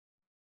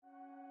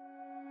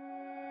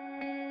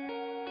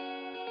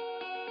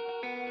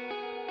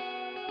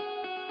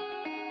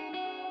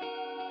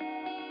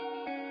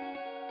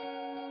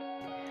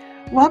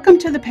Welcome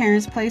to the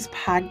Parents Place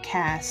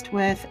podcast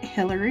with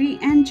Hillary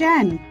and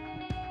Jen.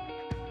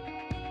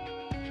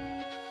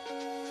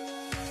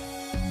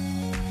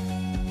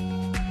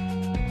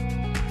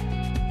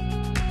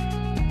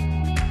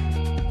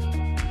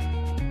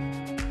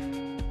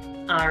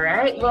 All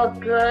right. Well,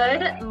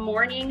 good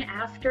morning,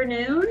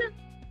 afternoon,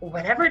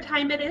 whatever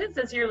time it is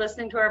as you're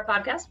listening to our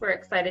podcast. We're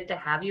excited to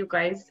have you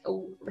guys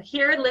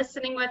here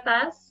listening with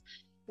us.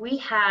 We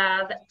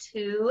have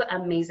two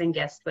amazing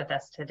guests with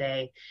us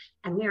today,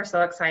 and we are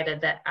so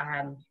excited that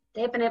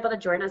they've been able to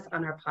join us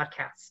on our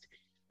podcast.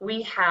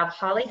 We have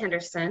Hollie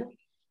Henderson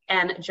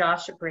and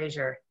Josh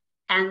Brazier,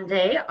 and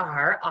they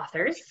are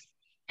authors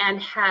and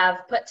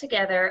have put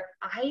together,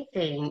 I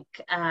think,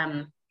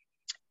 an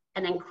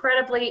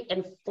incredibly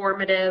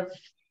informative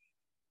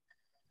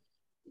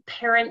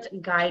parent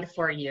guide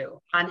for you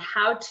on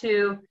how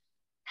to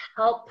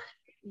help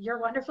your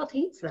wonderful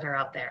teens that are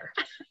out there,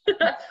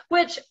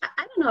 which I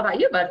don't know about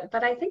you,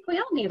 but I think we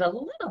all need a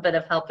little bit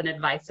of help and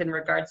advice in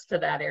regards to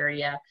that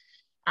area.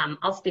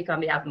 I'll speak on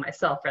behalf of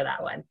myself for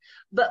that one.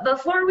 But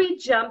before we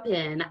jump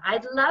in,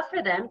 I'd love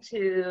for them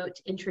to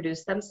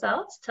introduce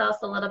themselves, tell us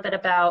a little bit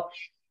about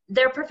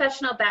their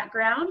professional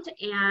background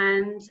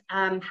and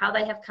how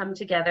they have come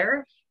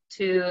together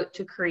to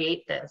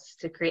create this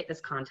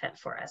content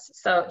for us.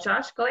 So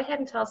Josh, go ahead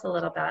and tell us a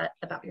little bit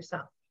about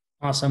yourself.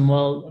 Awesome.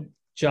 Well,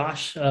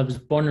 Josh was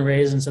born and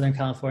raised in Southern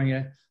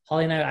California.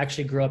 Hollie and I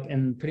actually grew up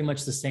in pretty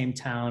much the same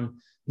town,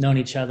 known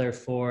each other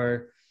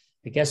for,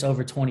 I guess,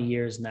 over 20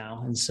 years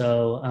now. And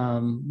so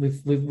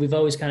we've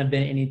always kind of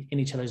been in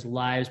each other's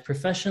lives.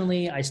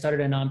 Professionally, I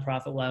started a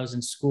nonprofit while I was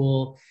in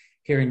school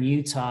here in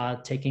Utah,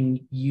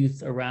 taking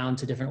youth around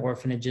to different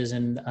orphanages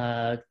and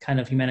kind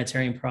of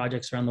humanitarian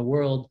projects around the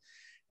world.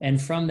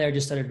 And from there,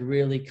 just started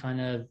really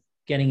kind of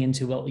getting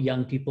into what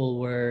young people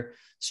were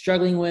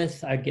struggling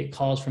with. I'd get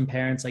calls from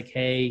parents like,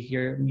 hey,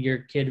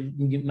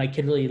 my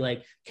kid really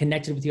like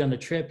connected with you on the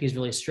trip. He's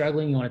really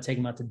struggling. You want to take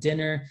him out to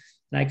dinner.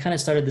 And I kind of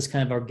started this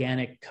kind of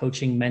organic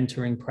coaching,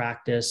 mentoring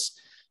practice.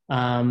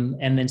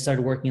 And then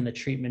started working in the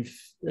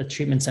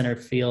treatment center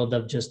field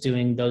of just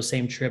doing those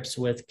same trips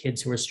with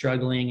kids who were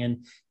struggling,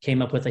 and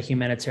came up with a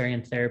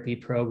humanitarian therapy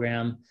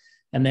program.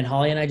 And then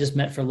Hollie and I just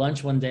met for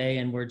lunch one day,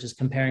 and we're just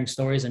comparing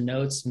stories and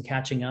notes and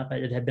catching up.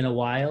 It had been a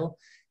while,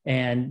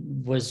 and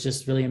was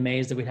just really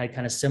amazed that we had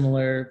kind of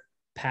similar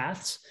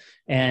paths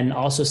and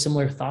also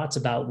similar thoughts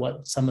about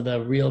what some of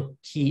the real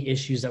key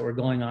issues that were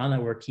going on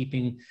that were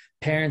keeping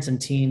parents and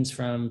teens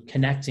from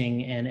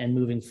connecting and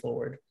moving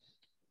forward.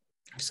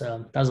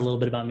 So that was a little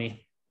bit about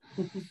me.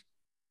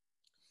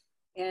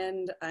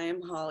 And I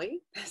am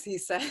Hollie, as he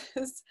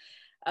says.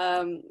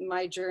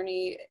 My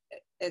journey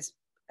as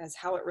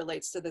how it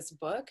relates to this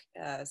book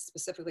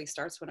specifically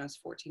starts when I was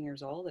 14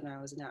 years old and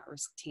I was an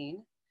at-risk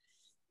teen.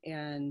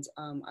 And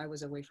I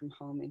was away from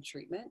home in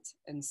treatment.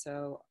 And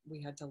so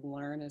we had to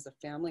learn as a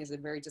family, as a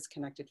very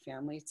disconnected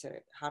family, to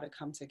how to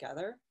come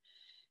together.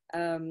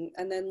 And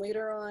then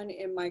later on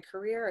in my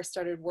career, I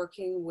started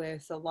working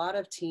with a lot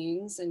of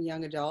teens and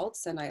young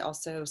adults. And I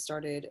also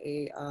started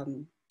a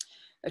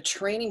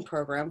training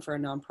program for a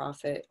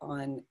nonprofit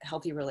on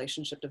healthy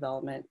relationship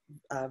development,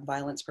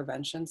 violence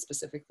prevention,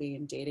 specifically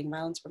in dating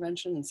violence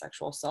prevention and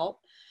sexual assault.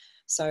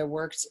 So I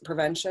worked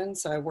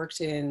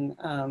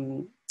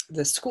in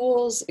the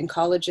schools, in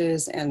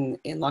colleges, and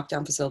in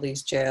lockdown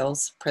facilities,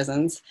 jails,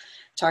 prisons,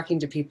 talking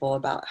to people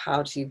about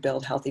how to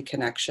build healthy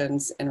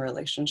connections and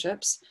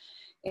relationships.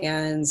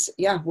 And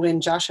yeah, when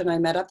Josh and I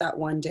met up that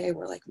one day,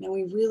 we're like, man,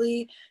 we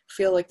really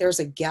feel like there's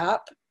a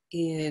gap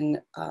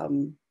in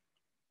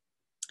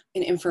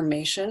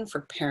information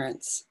for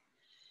parents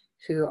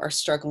who are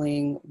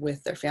struggling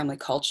with their family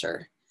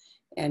culture.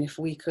 And if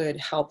we could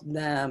help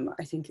them,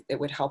 I think it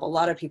would help a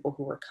lot of people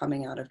who are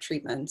coming out of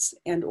treatments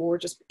and or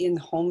just in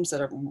homes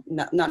that are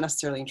not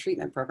necessarily in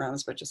treatment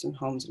programs, but just in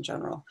homes in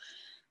general,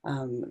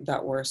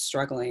 that were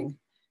struggling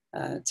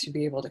to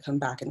be able to come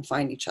back and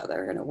find each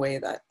other in a way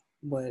that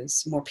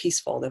was more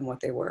peaceful than what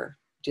they were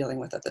dealing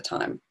with at the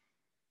time.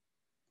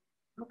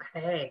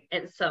 Okay.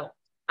 And so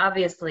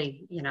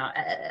obviously,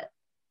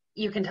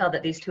 you can tell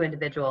that these two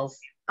individuals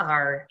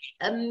are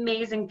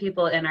amazing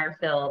people in our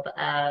field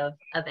of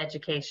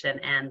education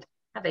and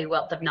have a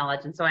wealth of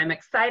knowledge. And so I'm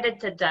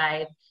excited to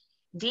dive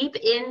deep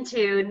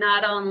into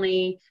not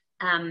only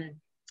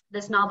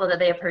this novel that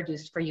they have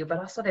produced for you, but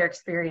also their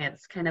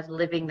experience kind of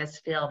living this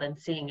field and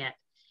seeing it.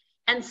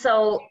 And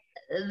so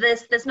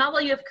this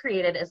novel you have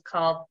created is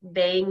called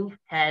Bang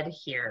Head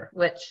Here,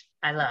 which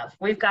I love.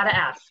 We've got to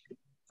ask,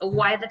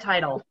 why the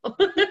title?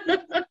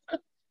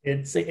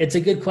 It's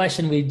a good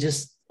question.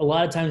 A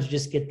lot of times we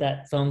just get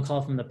that phone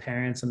call from the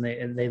parents and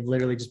they've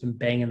literally just been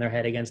banging their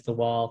head against the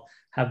wall,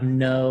 have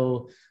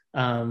no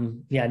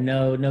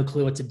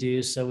clue what to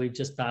do. So we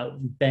just thought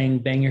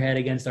bang your head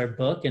against our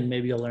book and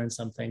maybe you'll learn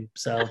something.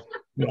 So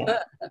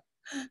yeah.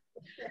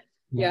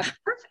 Yeah.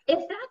 If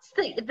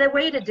that's the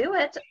way to do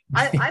it,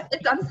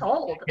 I'm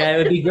sold. Yeah, it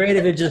would be great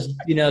if it just,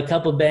 a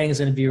couple bangs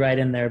and it'd be right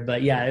in there.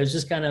 But yeah, it was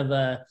just kind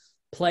of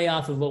play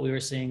off of what we were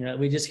seeing.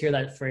 We just hear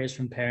that phrase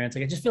from parents.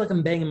 Like, I just feel like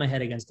I'm banging my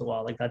head against the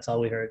wall. Like, that's all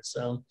we heard.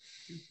 So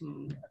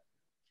Mhm.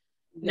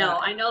 Yeah. No,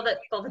 I know that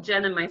both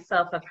Jen and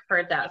myself have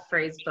heard that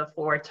phrase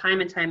before,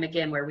 time and time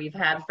again, where we've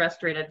had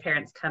frustrated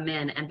parents come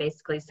in and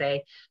basically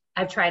say,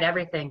 I've tried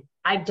everything.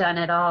 I've done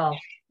it all.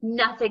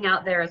 Nothing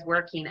out there is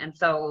working. And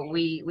so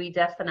we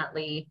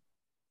definitely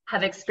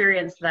have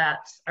experienced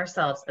that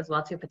ourselves as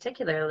well too,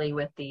 particularly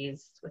with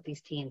these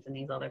teens and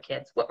these older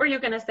kids. What were you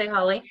going to say,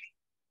 Holly?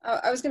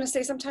 I was going to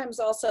say sometimes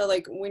also,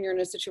 like when you're in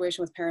a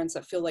situation with parents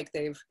that feel like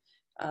they've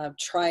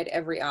tried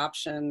every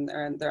option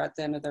and they're at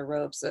the end of their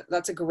ropes,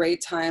 that's a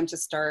great time to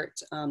start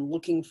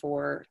looking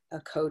for a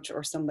coach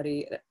or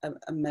somebody,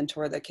 a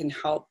mentor that can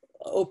help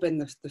open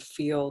the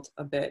field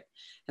a bit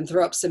and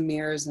throw up some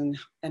mirrors and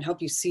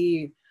help you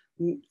see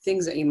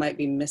things that you might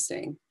be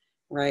missing,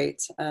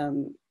 right?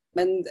 And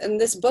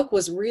this book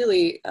was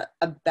really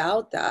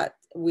about that.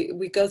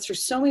 We go through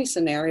so many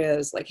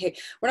scenarios, like, hey,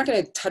 we're not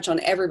going to touch on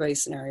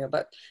everybody's scenario,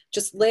 but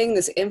just laying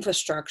this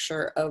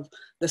infrastructure of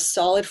the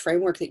solid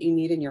framework that you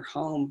need in your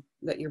home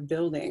that you're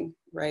building,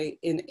 right?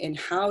 In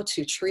how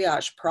to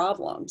triage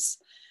problems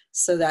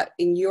so that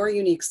in your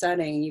unique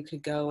setting, you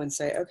could go and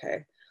say,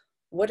 okay,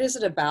 what is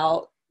it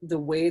about the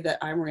way that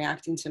I'm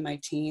reacting to my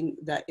teen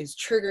that is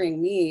triggering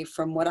me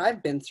from what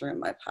I've been through in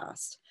my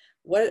past?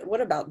 What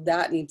about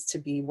that needs to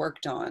be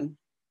worked on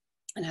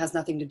and has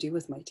nothing to do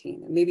with my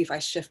teen? And maybe if I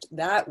shift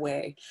that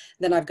way,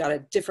 then I've got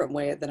a different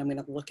way that I'm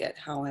going to look at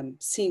how I'm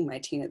seeing my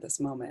teen at this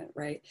moment,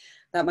 right?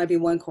 That might be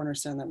one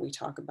cornerstone that we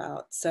talk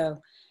about.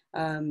 So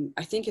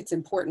I think it's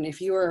important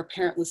if you are a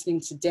parent listening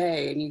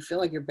today and you feel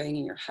like you're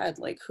banging your head,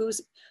 like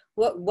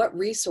what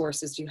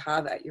resources do you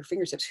have at your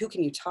fingertips? Who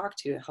can you talk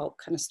to help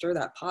kind of stir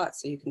that pot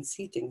so you can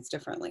see things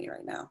differently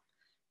right now?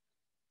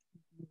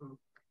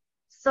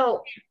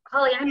 So,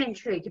 Holly, I'm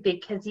intrigued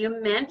because you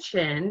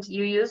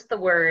used the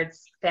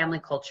words family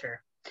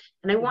culture.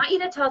 And I want you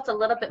to tell us a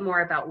little bit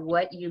more about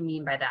what you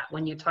mean by that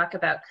when you talk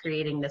about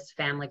creating this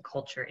family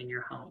culture in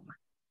your home.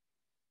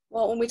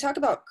 Well, when we talk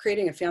about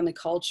creating a family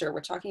culture,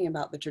 we're talking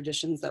about the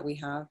traditions that we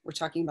have. We're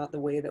talking about the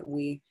way that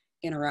we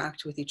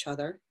interact with each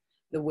other,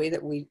 the way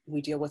that we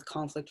deal with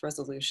conflict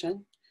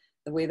resolution,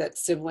 the way that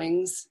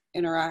siblings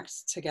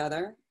interact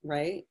together,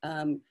 right?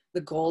 The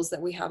goals that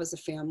we have as a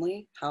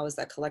family, how is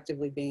that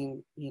collectively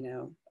being,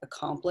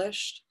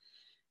 accomplished?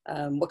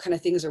 What kind of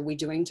things are we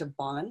doing to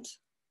bond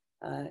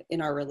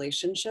in our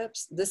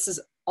relationships?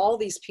 All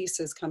these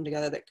pieces come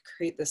together that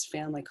create this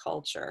family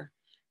culture,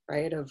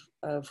 right?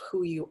 Of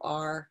who you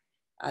are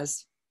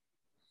as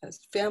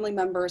family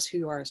members, who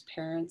you are as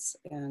parents,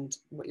 and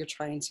what you're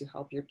trying to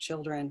help your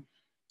children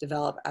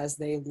develop as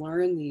they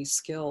learn these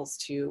skills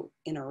to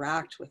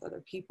interact with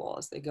other people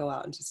as they go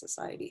out into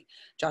society.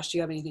 Josh, do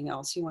you have anything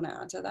else you want to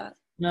add to that?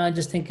 no, I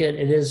just think it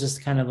is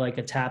just kind of like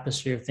a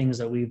tapestry of things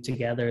that weave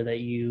together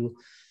that you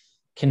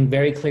can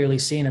very clearly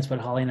see. And it's what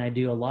Holly and I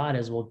do a lot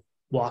is we'll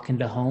walk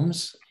into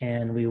homes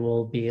and we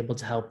will be able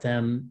to help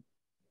them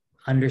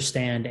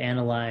understand,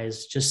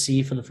 analyze, just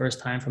see for the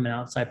first time from an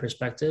outside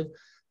perspective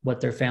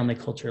what their family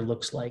culture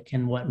looks like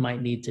and what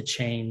might need to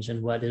change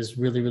and what is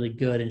really, really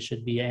good and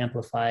should be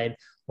amplified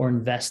or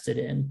invested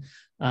in.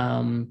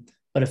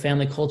 But a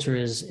family culture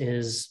is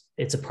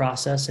it's a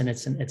process and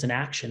it's an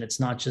action. It's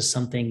not just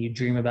something you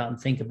dream about and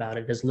think about.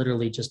 It is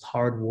literally just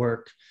hard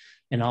work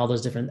and all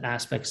those different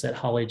aspects that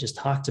Holly just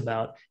talked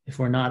about. If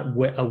we're not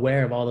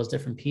aware of all those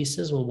different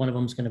pieces, well, one of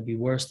them is going to be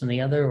worse than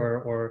the other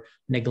or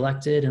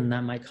neglected, and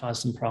that might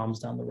cause some problems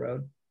down the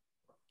road.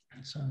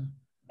 So,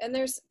 and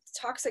there's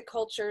toxic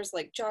cultures,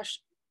 like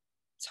Josh,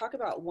 talk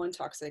about one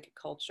toxic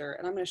culture,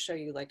 and I'm going to show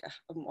you like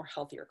a more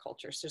healthier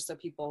culture, just so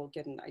people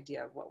get an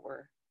idea of what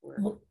we're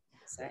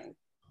saying.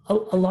 A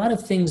lot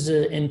of things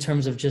in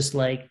terms of just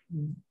like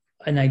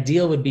an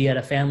ideal would be at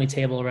a family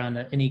table around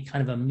any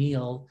kind of a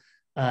meal.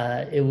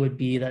 It would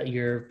be that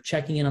you're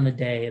checking in on the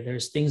day.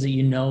 There's things that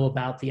you know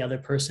about the other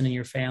person in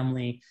your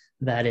family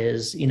that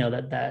is,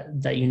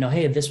 that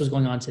hey, this was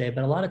going on today.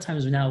 But a lot of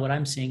times now what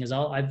I'm seeing is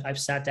I've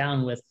sat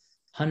down with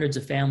hundreds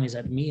of families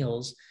at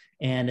meals,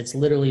 and it's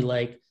literally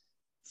like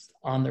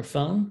on their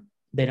phone.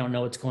 They don't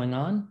know what's going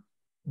on.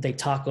 They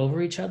talk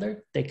over each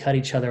other. They cut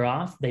each other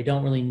off. They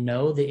don't really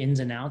know the ins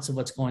and outs of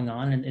what's going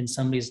on in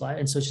somebody's life.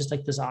 And so it's just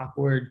like this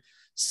awkward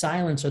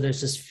silence, or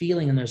there's this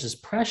feeling and there's this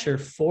pressure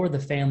for the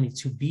family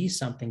to be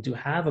something, to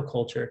have a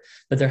culture,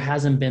 but there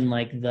hasn't been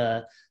like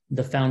the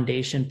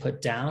foundation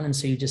put down. And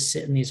so you just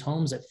sit in these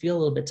homes that feel a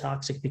little bit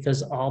toxic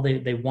because all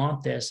they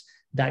want this,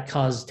 that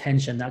causes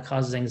tension, that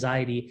causes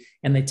anxiety,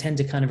 and they tend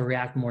to kind of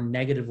react more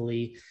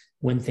negatively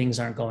when things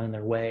aren't going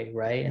their way,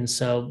 right? And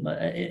so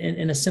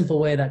in a simple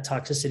way, that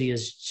toxicity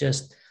is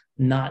just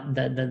not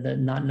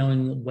not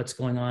knowing what's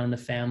going on in the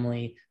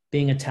family,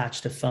 being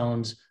attached to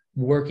phones,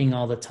 working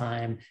all the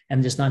time,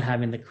 and just not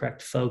having the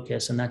correct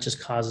focus. And that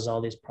just causes all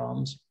these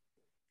problems.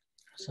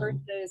 So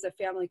there's a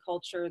family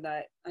culture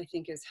that I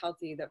think is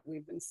healthy that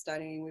we've been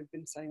studying. We've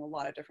been studying a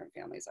lot of different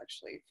families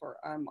actually for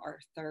our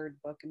third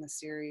book in the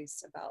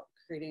series about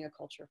creating a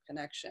culture of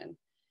connection.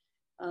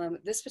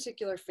 This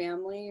particular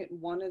family,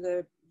 one of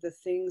the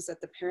things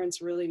that the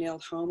parents really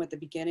nailed home at the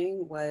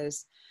beginning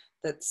was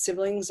that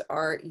siblings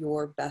are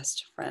your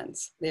best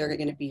friends. They are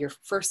going to be your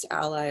first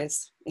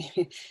allies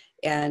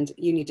and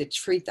you need to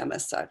treat them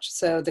as such.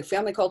 So the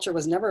family culture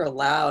was never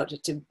allowed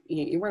to,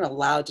 you weren't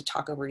allowed to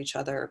talk over each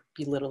other,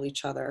 belittle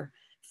each other,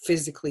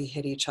 physically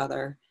hit each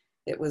other.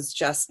 It was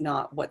just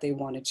not what they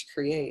wanted to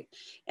create.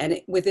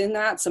 And within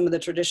that, some of the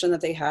tradition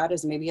that they had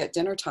is maybe at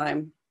dinner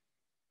time,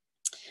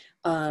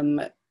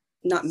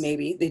 not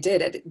maybe, they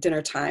did at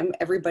dinner time,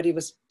 everybody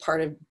was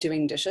part of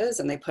doing dishes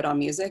and they put on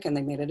music and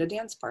they made it a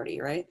dance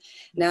party, right?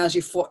 Now, as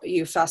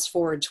you fast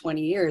forward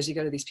 20 years, you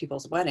go to these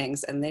people's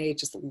weddings and they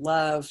just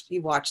love,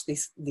 you watch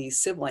these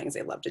siblings,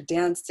 they love to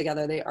dance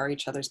together. They are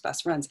each other's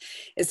best friends.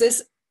 Is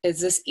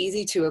this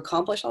easy to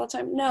accomplish all the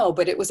time? No,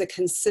 but it was a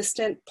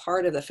consistent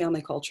part of the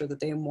family culture that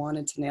they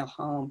wanted to nail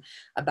home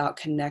about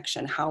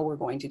connection, how we're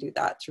going to do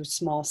that through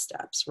small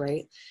steps,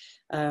 right?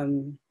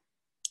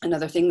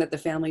 Another thing that the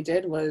family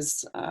did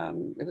was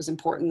it was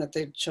important that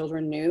the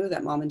children knew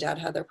that mom and dad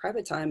had their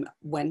private time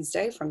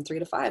Wednesday from 3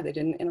 to 5. They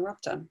didn't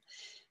interrupt them.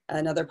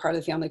 Another part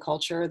of the family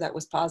culture that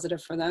was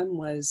positive for them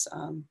was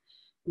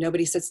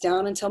nobody sits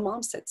down until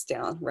mom sits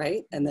down,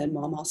 right? And then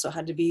mom also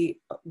had to be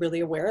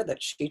really aware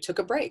that she took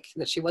a break,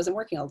 that she wasn't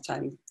working all the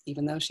time,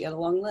 even though she had a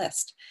long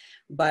list.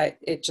 But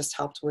it just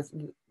helped with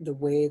the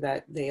way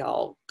that they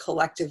all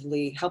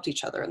collectively helped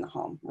each other in the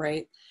home,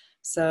 right?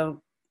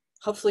 So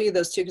hopefully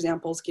those two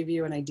examples give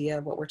you an idea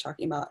of what we're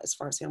talking about as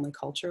far as family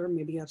culture.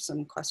 Maybe you have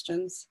some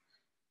questions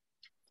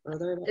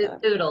further about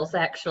that. Doodles,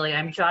 actually.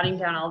 I'm jotting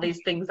down all these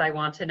things I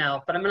want to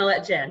know, but I'm going to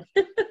let Jen.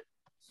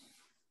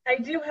 I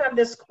do have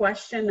this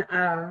question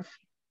of,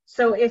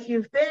 so if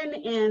you've been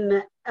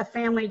in a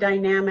family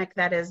dynamic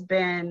that has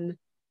been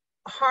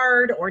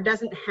hard or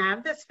doesn't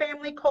have this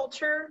family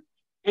culture,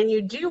 and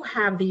you do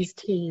have these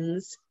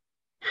teens,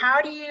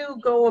 how do you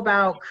go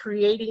about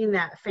creating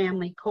that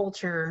family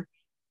culture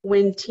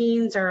when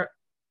teens are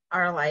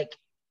like,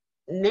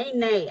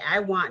 nay, I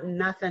want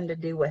nothing to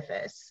do with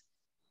this?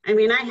 I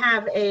mean, I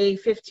have a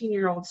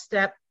 15-year-old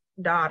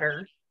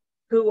stepdaughter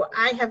who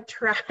I have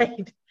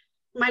tried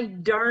my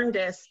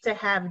darndest to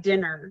have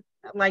dinner,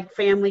 like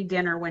family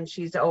dinner when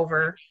she's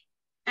over.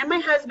 And my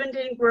husband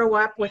didn't grow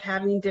up with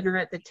having dinner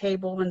at the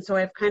table. And so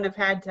I've kind of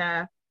had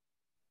to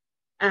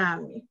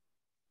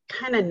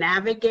kind of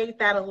navigate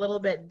that a little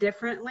bit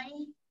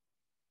differently.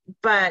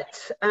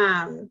 But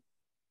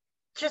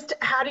just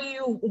how do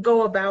you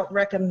go about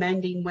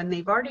recommending when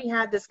they've already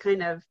had this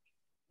kind of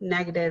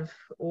negative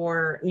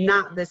or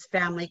not this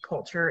family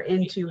culture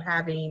into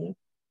having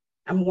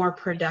a more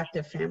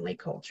productive family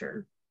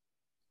culture?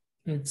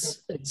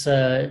 It's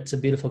a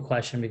beautiful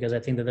question, because I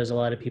think that there's a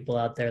lot of people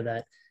out there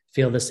that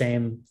feel the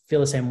same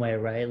way,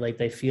 right? Like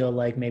they feel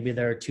like maybe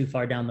they're too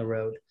far down the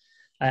road.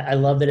 I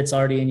love that it's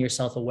already in your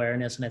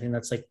self-awareness. And I think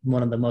that's like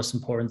one of the most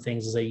important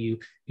things, is that you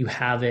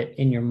have it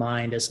in your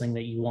mind as something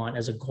that you want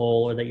as a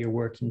goal or that you're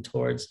working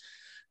towards.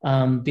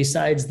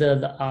 Besides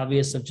the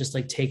obvious of just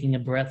like taking a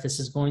breath,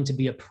 this is going to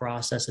be a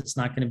process. It's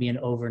not going to be an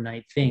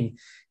overnight thing.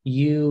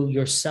 You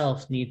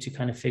yourself need to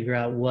kind of figure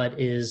out what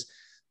is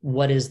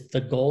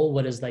the goal,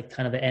 what is like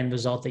kind of the end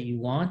result that you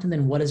want, and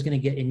then what is going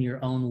to get in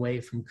your own way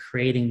from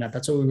creating that.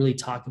 That's what we really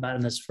talk about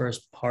in this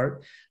first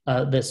part,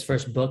 this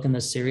first book in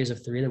this series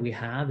of 3 that we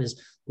have, is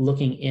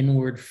looking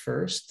inward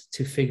first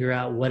to figure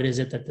out what is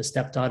it that the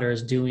stepdaughter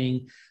is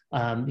doing.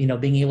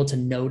 Being able to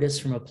notice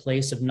from a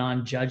place of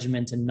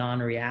non-judgment and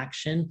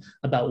non-reaction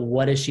about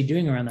what is she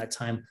doing around that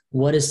time?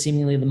 What is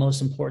seemingly the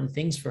most important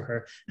things for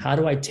her? How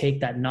do I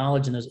take that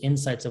knowledge and those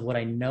insights of what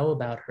I know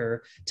about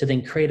her to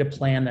then create a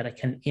plan that I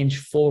can inch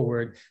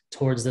forward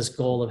towards this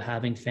goal of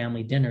having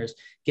family dinners?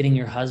 Getting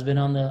your husband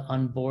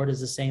on board is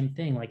the same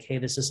thing. Like, hey,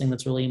 this is something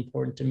that's really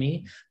important to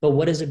me, but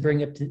what does it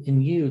bring up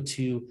in you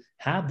to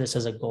have this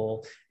as a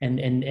goal?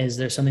 And is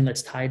there something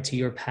that's tied to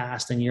your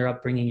past and your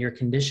upbringing, your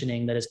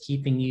conditioning, that is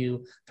keeping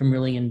you from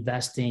really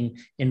investing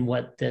in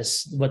what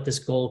this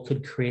goal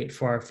could create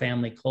for our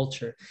family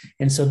culture?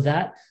 And so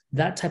that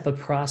type of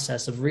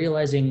process of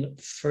realizing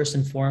first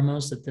and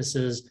foremost that this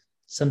is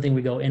something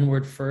we go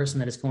inward first,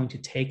 and that it's going to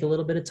take a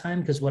little bit of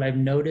time, because what I've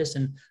noticed,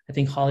 and I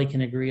think Hollie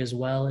can agree as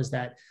well, is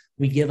that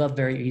we give up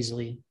very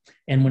easily.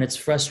 And when it's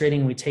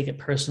frustrating, we take it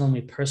personal and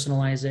we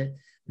personalize it,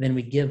 then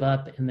we give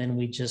up, and then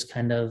we just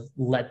kind of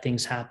let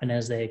things happen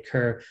as they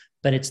occur.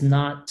 But it's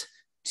not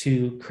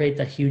to create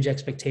that huge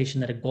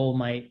expectation that a goal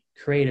might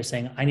create of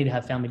saying, I need to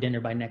have family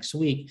dinner by next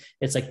week.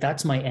 It's like,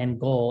 that's my end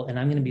goal, and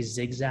I'm going to be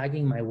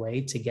zigzagging my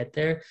way to get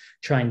there,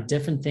 trying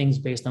different things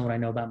based on what I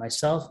know about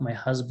myself, my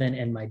husband,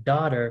 and my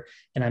daughter.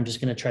 And I'm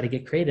just going to try to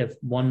get creative.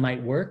 One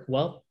might work.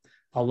 Well,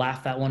 I'll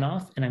laugh that one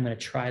off, and I'm going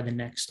to try the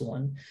next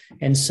one.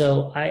 And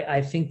so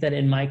I think that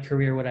in my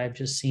career, what I've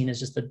just seen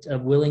is just a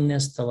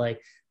willingness to, like,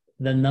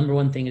 the number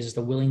one thing is just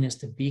the willingness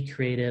to be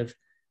creative,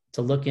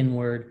 to look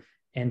inward,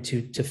 and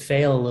to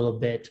fail a little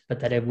bit,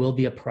 but that it will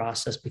be a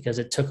process, because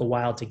it took a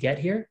while to get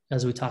here,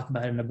 as we talk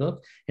about in the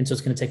book. And so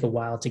it's going to take a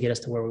while to get us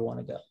to where we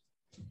want to go.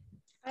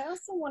 I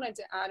also wanted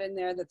to add in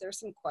there that there's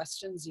some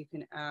questions you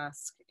can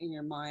ask in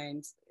your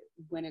mind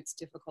when it's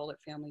difficult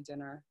at family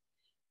dinner.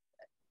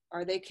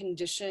 Are they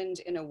conditioned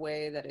in a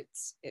way that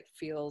it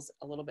feels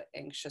a little bit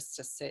anxious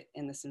to sit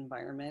in this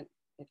environment?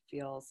 It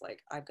feels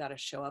like I've got to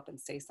show up and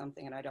say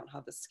something and I don't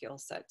have the skill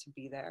set to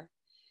be there.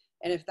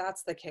 And if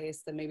that's the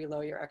case, then maybe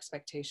lower your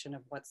expectation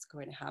of what's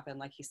going to happen,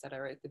 like he said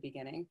right at the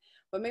beginning.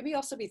 But maybe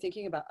also be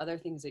thinking about other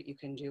things that you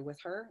can do with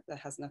her that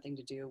has nothing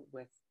to do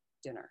with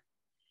dinner.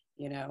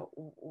 You know,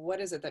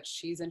 what is it that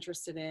she's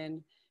interested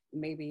in?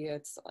 Maybe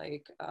it's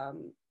like a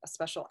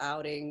special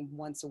outing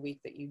once a week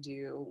that you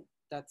do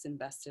that's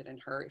invested in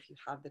her if you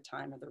have the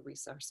time or the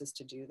resources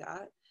to do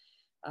that.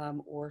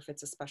 Or if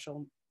it's a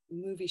special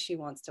movie she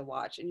wants to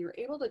watch, and you're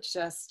able to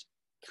just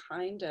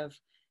kind of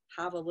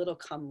have a little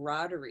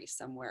camaraderie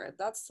somewhere.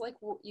 That's like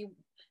what you,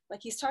 like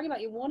he's talking about,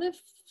 you want to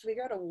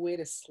figure out a way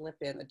to slip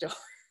in the door.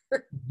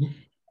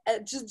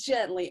 Just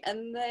gently,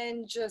 and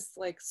then just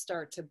like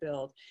start to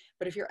build.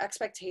 But if your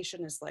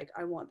expectation is like,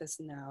 I want this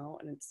now,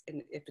 and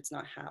if it's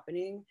not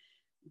happening,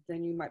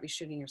 then you might be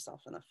shooting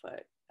yourself in the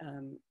foot.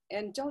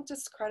 And don't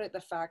discredit the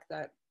fact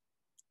that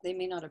they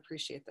may not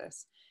appreciate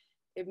this.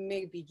 It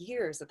may be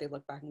years that they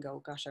look back and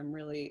go, gosh, I'm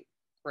really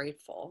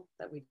grateful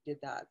that we did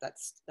that. That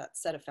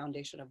set a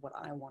foundation of what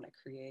I want to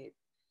create.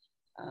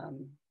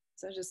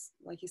 So just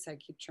like you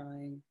said, keep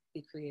trying,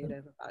 be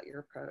creative about your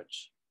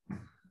approach.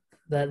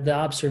 That the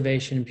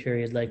observation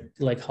period,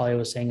 like Hollie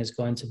was saying, is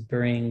going to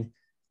bring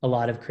a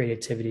lot of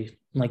creativity.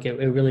 Like it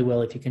really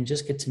will, if you can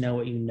just get to know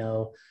what you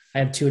know. I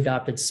have 2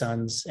 adopted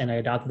sons, and I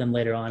adopted them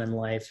later on in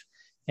life.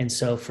 And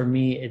so for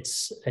me,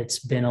 it's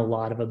been a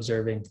lot of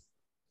observing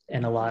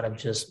and a lot of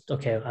just,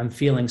 okay, I'm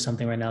feeling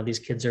something right now. These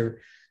kids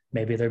are,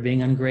 maybe they're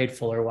being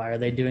ungrateful, or why are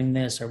they doing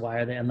this, or why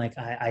are they, and like,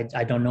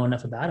 I don't know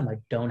enough about them. I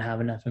don't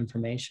have enough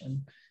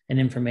information. And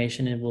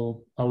information, it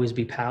will always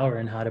be power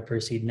in how to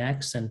proceed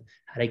next and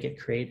how to get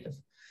creative.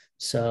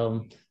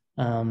 So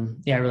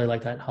yeah, I really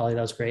like that, Hollie.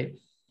 That was great.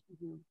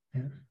 Mm-hmm.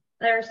 Yeah.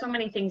 There are so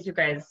many things you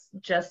guys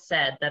just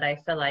said that I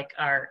feel like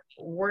are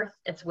worth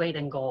its weight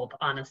in gold,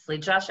 honestly.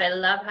 Josh, I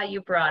love how you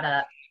brought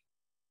up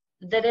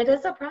that it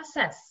is a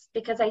process,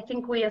 because I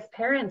think we as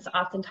parents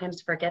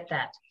oftentimes forget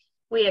that.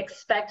 We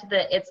expect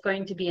that it's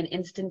going to be an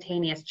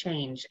instantaneous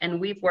change.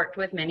 And we've worked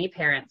with many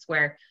parents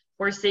where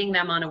we're seeing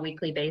them on a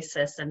weekly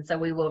basis. And so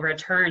we will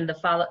return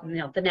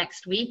the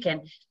next week.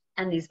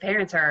 And these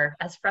parents are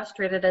as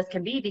frustrated as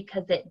can be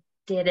because it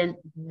didn't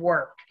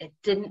work. It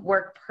didn't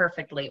work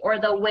perfectly, or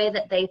the way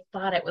that they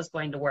thought it was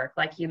going to work,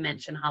 like you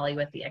mentioned, Hollie,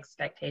 with the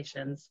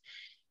expectations.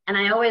 And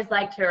I always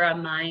like to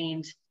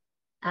remind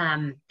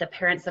the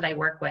parents that I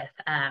work with,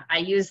 I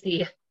use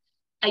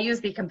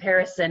the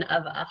comparison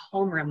of a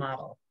home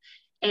remodel.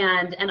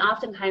 And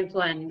oftentimes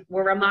when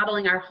we're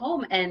remodeling our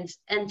home and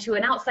to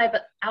an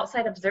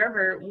outside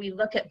observer, we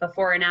look at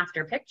before and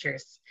after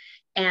pictures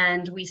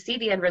and we see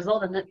the end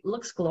result and it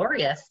looks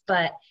glorious.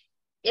 But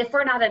if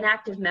we're not an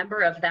active member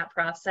of that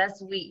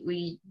process,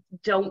 we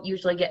don't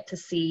usually get to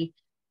see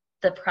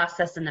the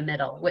process in the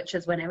middle, which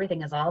is when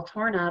everything is all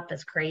torn up,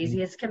 as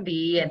crazy as can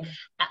be. And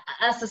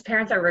us as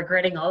parents are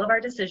regretting all of our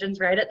decisions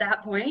right at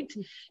that point.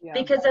 Yeah.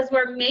 Because as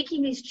we're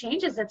making these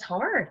changes, it's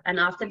hard. And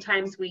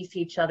oftentimes we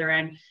see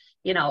children,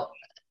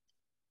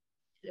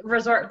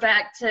 resort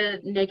back to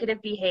negative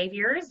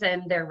behaviors,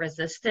 and they're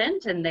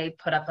resistant and they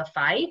put up a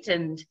fight.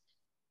 And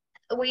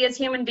we as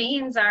human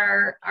beings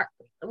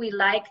we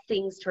like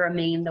things to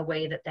remain the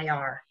way that they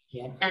are.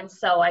 Yeah. And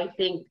so I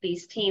think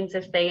these teens,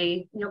 if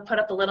they put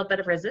up a little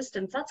bit of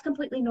resistance, that's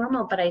completely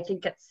normal. But I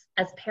think it's,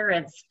 as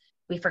parents,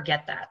 we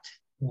forget that.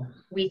 Yeah.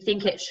 We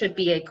think it should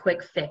be a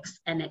quick fix,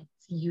 and it's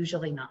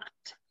usually not.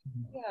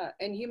 Yeah,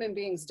 and human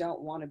beings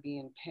don't want to be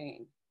in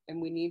pain.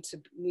 And we need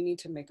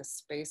to make a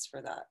space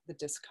for that, the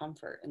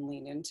discomfort, and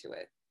lean into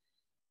it.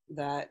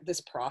 That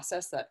this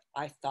process that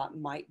I thought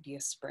might be a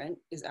sprint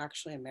is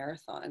actually a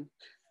marathon.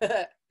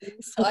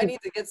 So I need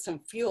to get some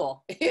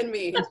fuel in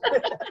me.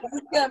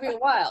 It's gonna be a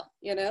while,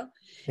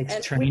 It's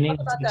and training. we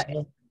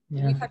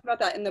talked about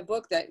that in the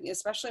book, that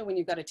especially when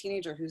you've got a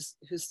teenager who's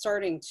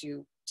starting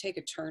to take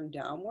a turn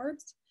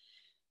downwards,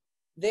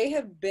 they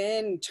have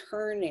been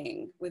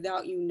turning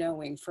without you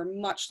knowing for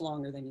much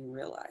longer than you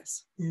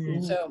realize.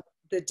 Mm-hmm. So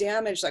the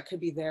damage that could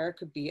be there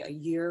could be a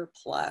year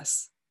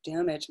plus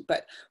damage.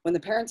 But when the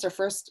parents are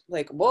first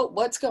like, whoa,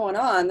 what's going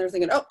on? They're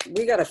thinking, oh,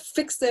 we got to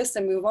fix this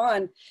and move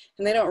on.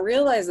 And they don't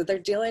realize that they're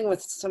dealing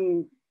with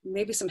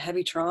maybe some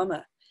heavy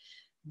trauma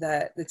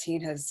that the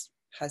teen has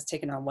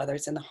taken on, whether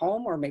it's in the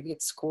home or maybe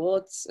at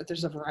school.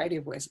 There's a variety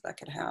of ways that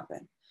could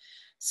happen.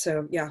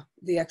 So yeah,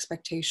 the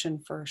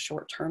expectation for a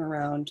short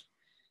turnaround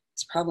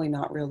is probably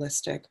not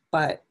realistic,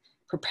 but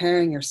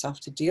preparing yourself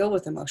to deal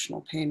with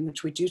emotional pain,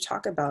 which we do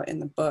talk about in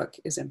the book,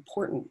 is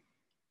important.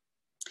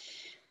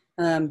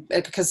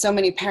 Because so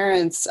many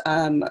parents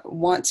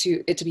want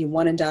it to be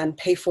one and done,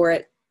 pay for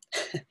it,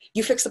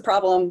 you fix the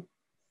problem,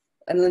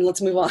 and then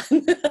let's move on.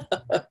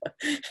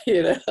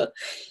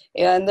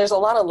 And there's a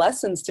lot of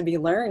lessons to be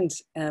learned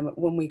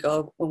when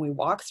we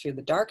walk through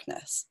the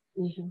darkness,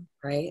 mm-hmm.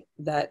 right?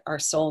 That our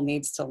soul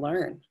needs to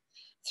learn.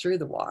 through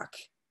the walk.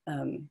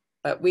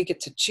 But we get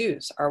to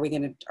choose. Are we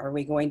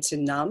going to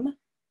numb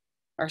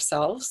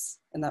ourselves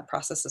in that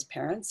process as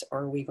parents,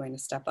 or are we going to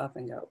step up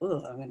and go,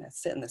 oh, I'm going to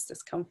sit in this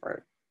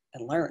discomfort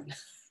and learn?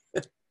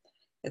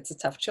 It's a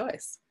tough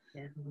choice.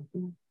 Yeah.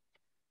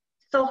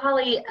 So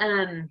Holly,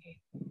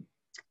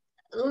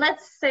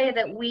 let's say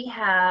that we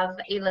have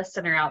a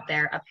listener out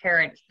there, a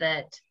parent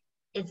that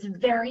is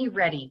very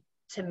ready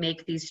to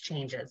make these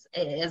changes,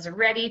 is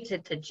ready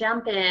to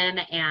jump in,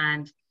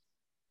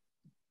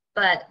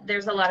 but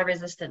there's a lot of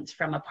resistance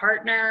from a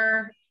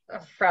partner,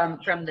 from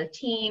the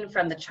teen,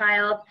 from the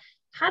child.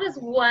 How does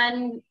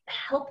one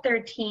help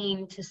their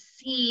teen to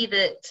see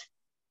that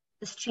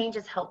this change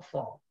is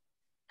helpful,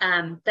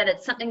 that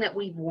it's something that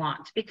we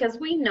want? Because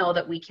we know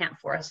that we can't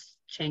force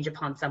change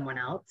upon someone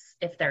else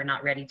if they're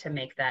not ready to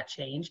make that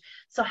change.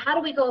 So how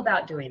do we go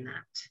about doing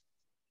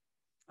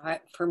that?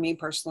 For me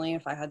personally,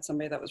 if I had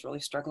somebody that was really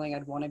struggling,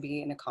 I'd want to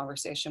be in a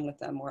conversation with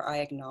them where I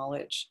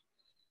acknowledge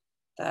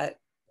that,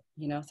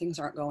 things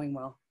aren't going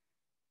well.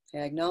 I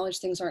acknowledge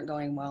things aren't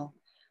going well.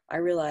 I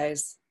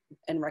realize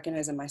and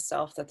recognize in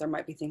myself that there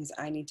might be things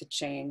I need to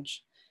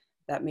change,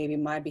 that maybe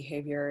my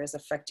behavior is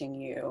affecting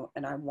you,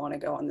 and I want to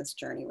go on this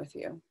journey with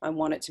you. I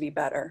want it to be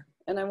better.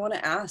 And I want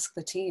to ask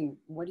the teen,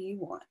 what do you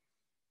want?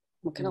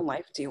 What kind of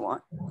life do you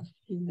want?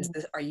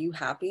 Are you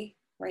happy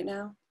right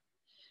now?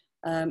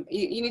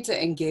 You need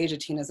to engage a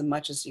teen as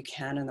much as you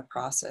can in the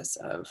process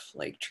of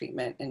like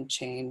treatment and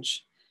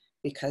change,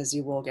 because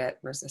you will get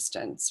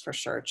resistance for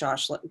sure.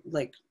 Josh,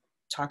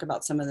 talk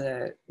about some of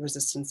the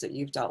resistance that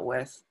you've dealt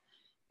with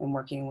in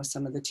working with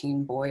some of the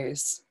teen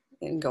boys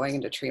in going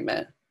into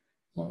treatment.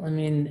 Well, I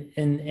mean,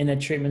 in a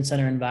treatment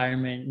center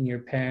environment,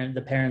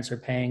 the parents are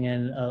paying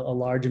in a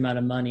large amount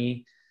of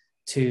money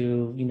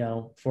to,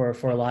 for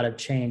a lot of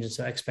change. And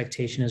so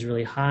expectation is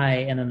really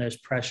high. And then there's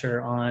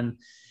pressure on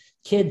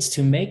kids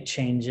to make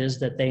changes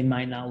that they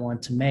might not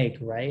want to make,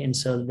 right? And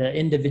so the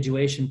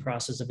individuation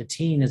process of a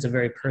teen is a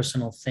very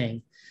personal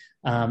thing,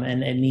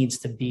 and it needs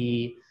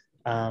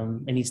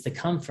to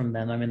come from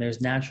them. I mean,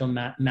 there's natural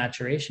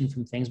maturation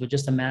from things, but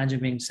just imagine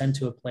being sent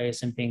to a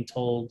place and being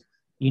told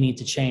you need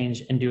to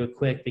change and do it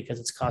quick because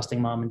it's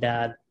costing mom and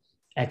dad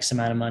X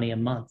amount of money a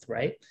month,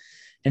 right?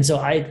 And so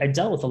I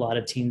dealt with a lot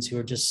of teens who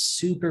are just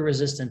super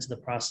resistant to the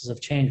process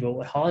of change. But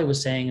what Hollie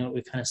was saying, and what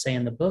we kind of say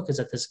in the book, is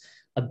that this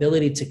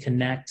ability to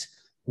connect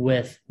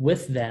with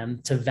them,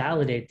 to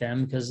validate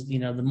them, because,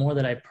 the more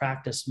that I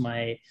practice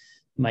my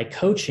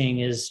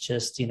coaching is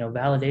just,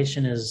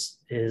 validation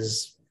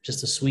is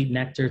just a sweet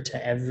nectar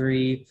to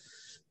every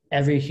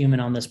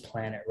human on this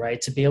planet, right?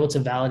 To be able to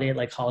validate,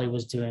 like Hollie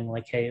was doing,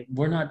 like, hey,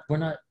 we're not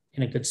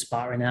in a good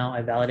spot right now.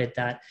 I validate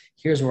that.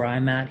 Here's where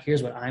I'm at.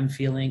 Here's what I'm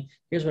feeling.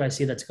 Here's what I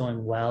see that's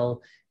going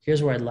well.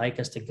 Here's where I'd like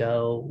us to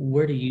go.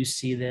 Where do you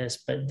see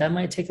this? But that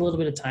might take a little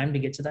bit of time to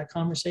get to that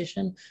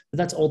conversation. But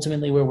that's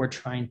ultimately where we're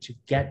trying to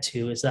get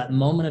to, is that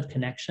moment of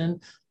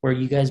connection where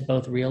you guys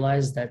both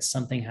realize that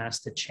something has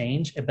to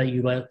change, but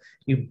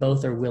you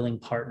both are willing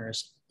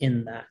partners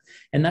in that.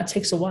 And that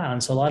takes a while.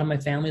 And so a lot of my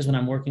families, when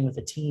I'm working with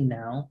a teen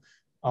now,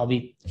 I'll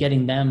be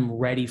getting them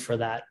ready for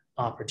that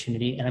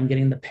opportunity, and I'm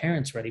getting the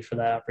parents ready for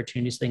that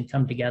opportunity so they can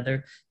come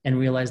together and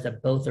realize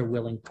that both are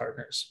willing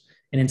partners.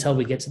 And until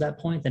we get to that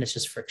point, then it's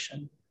just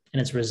friction and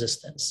it's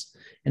resistance.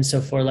 And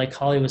so for, like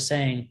Hollie was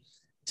saying,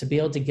 to be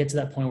able to get to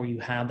that point where you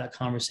have that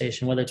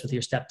conversation, whether it's with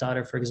your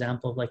stepdaughter, for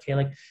example, like, hey,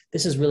 like,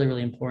 this is really,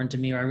 really important to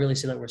me, or I really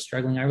see that we're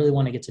struggling. I really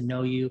want to get to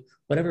know you,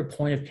 whatever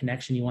point of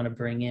connection you want to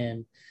bring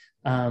in.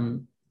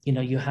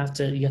 You have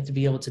to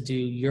be able to do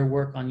your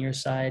work on your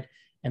side,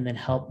 and then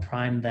help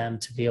prime them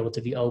to be able to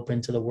be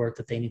open to the work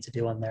that they need to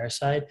do on their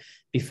side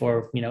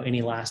before,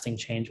 any lasting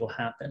change will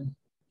happen.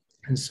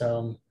 And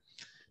so,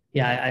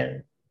 yeah,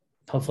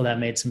 hopefully that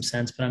made some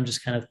sense, but I'm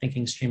just kind of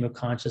thinking stream of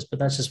conscious, but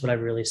that's just what I've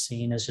really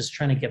seen, is just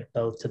trying to get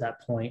both to that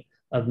point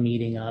of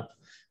meeting up.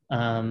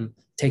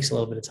 Takes a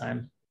little bit of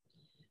time.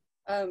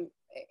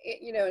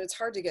 Sometimes it's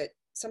hard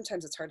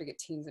to get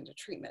teens into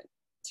treatment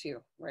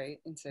too, right?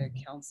 Into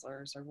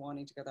counselors or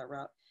wanting to go that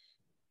route.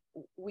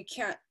 We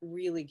can't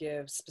really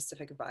give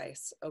specific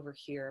advice over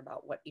here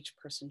about what each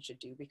person should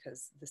do,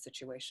 because the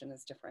situation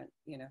is different.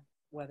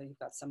 Whether you've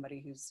got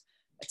somebody who's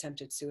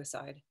attempted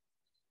suicide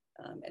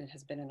and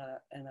has been in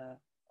a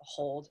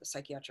hold, a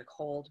psychiatric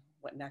hold,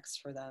 what next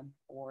for them?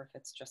 Or if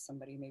it's just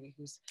somebody maybe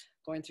who's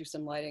going through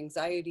some light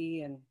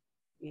anxiety and,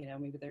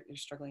 maybe you're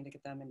struggling to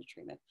get them into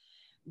treatment.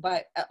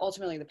 But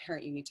ultimately, the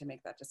parent, you need to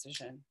make that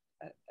decision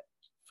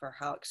for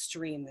how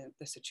extreme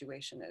the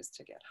situation is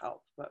to get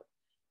help. But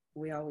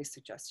we always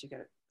suggest you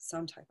get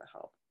some type of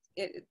help.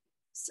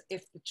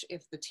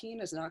 If the teen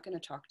is not going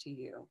to talk to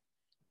you,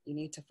 you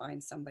need to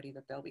find somebody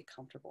that they'll be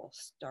comfortable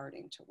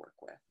starting to work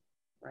with,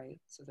 right?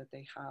 So that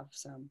they have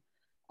some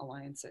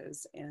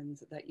alliances, and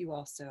that you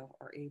also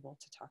are able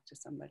to talk to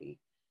somebody,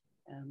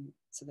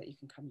 so that you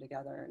can come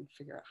together and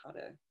figure out how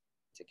to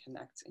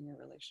connect in your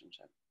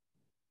relationship.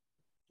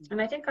 And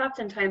I think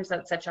oftentimes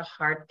that's such a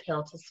hard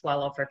pill to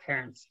swallow for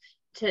parents.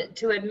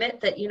 to admit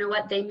that, you know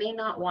what, they may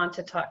not want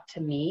to talk to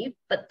me,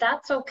 but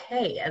that's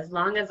okay. As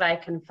long as I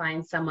can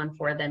find someone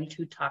for them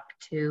to talk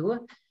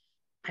to,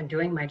 I'm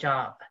doing my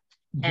job.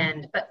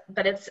 And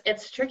but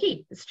it's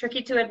tricky. It's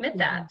tricky to admit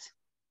that.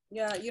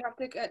 Yeah, you have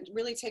to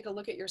really take a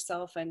look at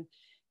yourself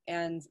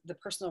and the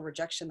personal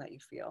rejection that you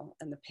feel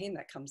and the pain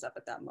that comes up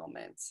at that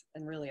moment,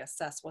 and really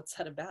assess what's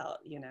that about,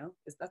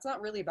 that's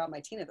not really about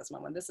my teen at this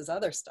moment. This is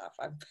other stuff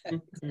I've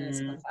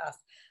experienced in the past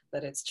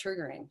that it's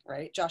triggering,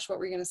 right? Josh, what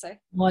were you going to say?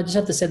 Well, I just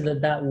have to say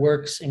that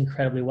works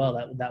incredibly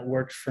well. That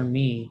worked for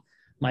me.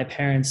 My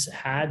parents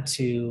had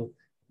to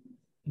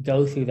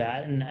go through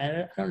that, and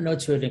I don't know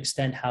to an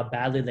extent how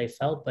badly they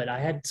felt, but I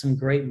had some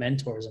great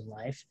mentors in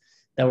life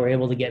that were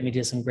able to get me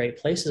to some great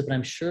places. But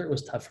I'm sure it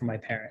was tough for my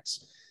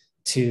parents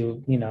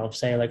to,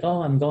 say like,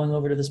 oh, I'm going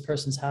over to this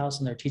person's house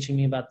and they're teaching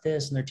me about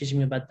this and they're teaching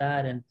me about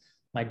that. And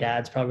my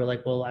dad's probably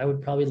like, well, I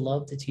would probably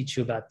love to teach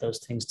you about those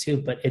things too,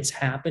 but it's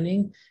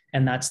happening.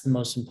 And that's the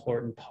most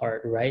important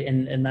part, right?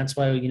 And that's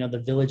why,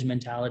 the village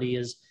mentality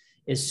is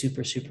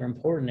super, super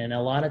important. And a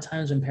lot of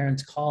times when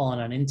parents call on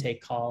an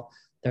intake call,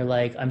 they're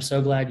like, I'm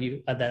so glad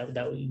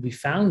that we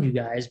found you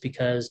guys,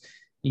 because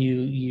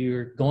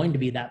you're going to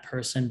be that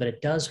person, but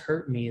it does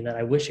hurt me that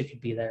I wish it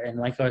could be there. And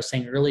like I was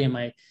saying earlier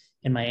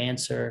in my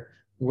answer,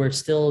 we're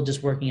still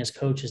just working as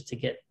coaches to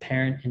get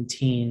parent and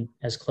teen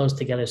as close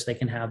together so they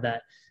can have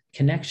that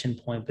connection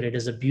point. But it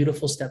is a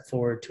beautiful step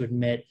forward to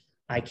admit,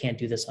 I can't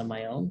do this on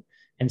my own.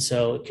 And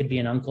so it could be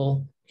an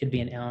uncle, it could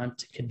be an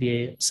aunt, it could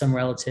be some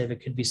relative,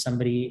 it could be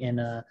somebody in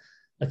a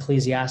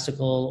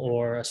ecclesiastical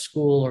or a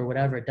school or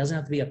whatever. It doesn't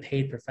have to be a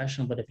paid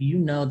professional, but if you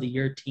know that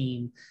your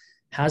teen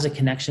has a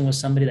connection with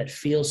somebody that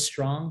feels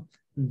strong,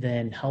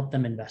 then help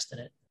them invest in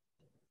it.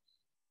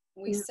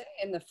 We say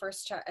in the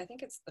first chapter, I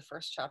think it's the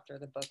first chapter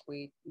of the book,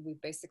 we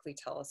basically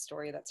tell a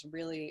story that's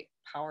really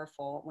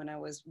powerful. When I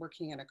was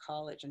working in a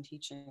college and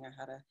teaching, I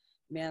had a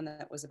man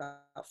that was about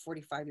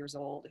 45 years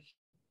old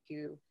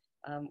who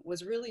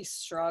was really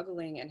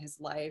struggling in his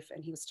life.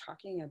 And he was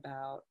talking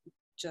about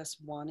just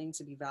wanting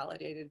to be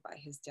validated by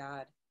his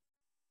dad.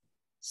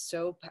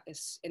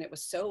 And it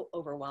was so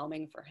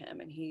overwhelming for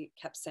him. And he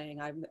kept saying,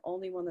 I'm the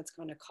only one that's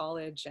going to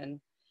college, and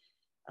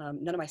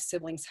none of my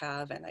siblings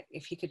have. And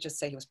if he could just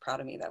say he was proud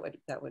of me,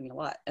 that would mean a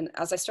lot. And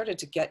as I started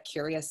to get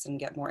curious and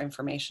get more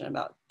information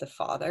about the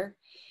father,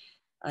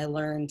 I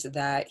learned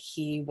that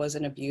he was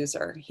an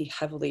abuser. He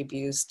heavily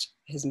abused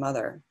his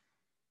mother,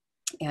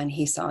 and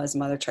he saw his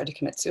mother try to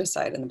commit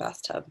suicide in the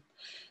bathtub.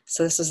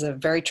 So this is a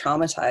very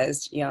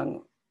traumatized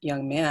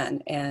young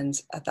man.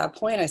 And at that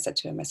point I said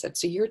to him,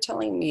 so you're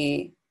telling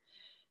me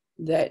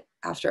that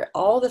after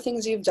all the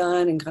things you've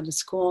done and gone to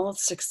school, all the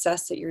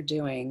success that you're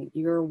doing,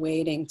 you're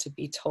waiting to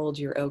be told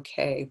you're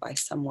okay by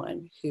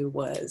someone who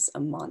was a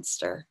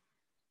monster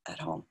at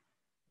home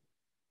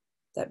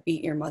that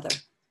beat your mother?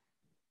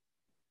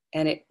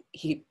 And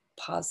he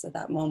paused at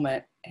that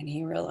moment and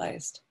he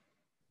realized,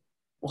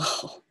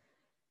 well,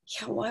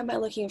 yeah, why am I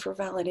looking for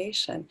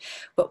validation?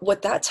 But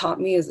what that taught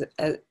me is,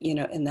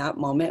 in that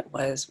moment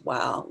was,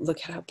 wow, look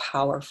at how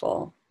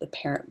powerful the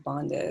parent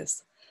bond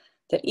is.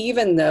 That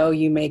even though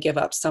you may give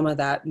up some of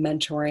that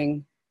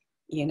mentoring,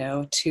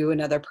 to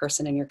another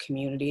person in your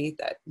community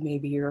that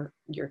maybe your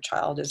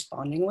child is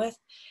bonding with,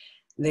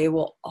 you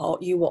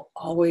will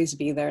always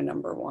be their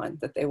number one,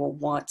 that they will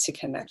want to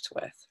connect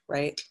with,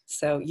 right?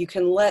 So you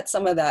can let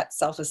some of that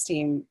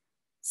self-esteem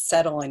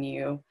settle in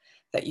you,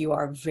 that you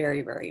are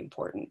very, very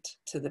important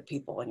to the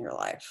people in your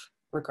life,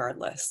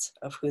 regardless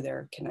of who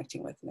they're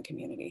connecting with in the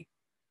community.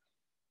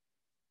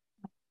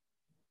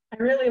 I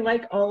really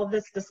like all of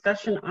this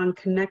discussion on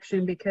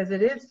connection because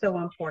it is so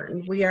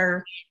important.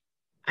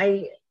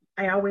 I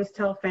always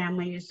tell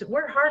families,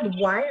 we're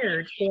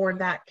hardwired for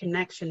that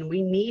connection.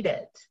 We need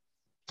it.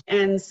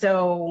 And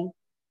so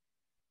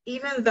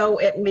even though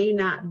it may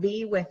not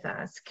be with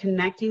us,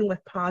 connecting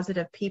with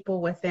positive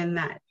people within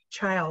that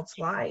child's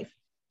life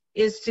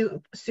is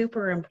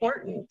super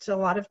important. A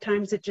lot of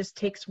times it just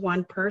takes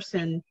one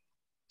person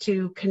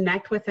to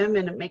connect with them,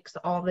 and it makes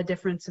all the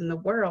difference in the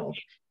world.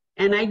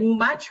 And I'd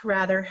much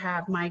rather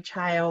have my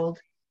child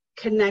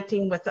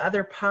connecting with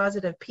other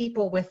positive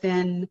people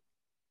within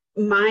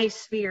my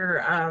sphere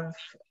of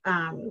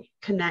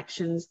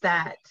connections,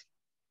 that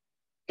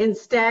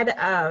instead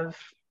of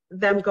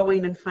them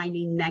going and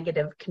finding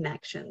negative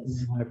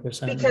connections.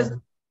 100%. Because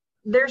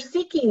they're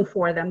seeking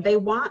for them, they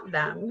want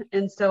them.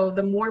 And so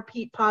the more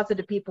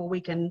positive people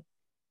we can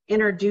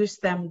introduce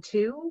them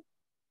to,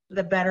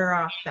 the better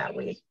off that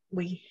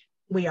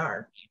we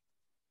are.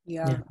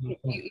 Yeah.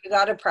 You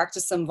got to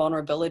practice some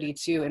vulnerability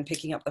too, in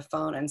picking up the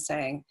phone and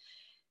saying,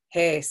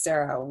 hey,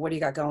 Sarah, what do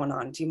you got going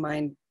on? Do you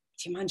mind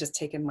just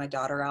taking my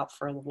daughter out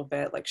for a little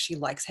bit? Like, she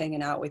likes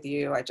hanging out with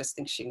you. I just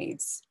think she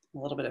needs a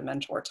little bit of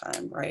mentor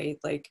time, right?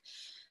 Like,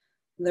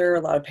 there are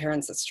a lot of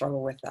parents that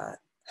struggle with that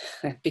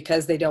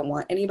because they don't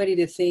want anybody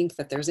to think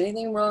that there's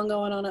anything wrong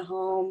going on at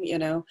home.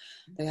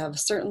 They have a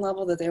certain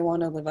level that they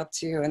want to live up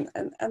to.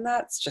 And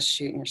that's just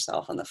shooting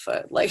yourself in the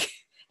foot. Like,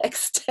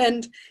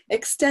 extend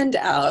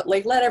out,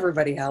 like, let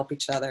everybody help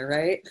each other,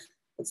 right?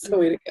 That's the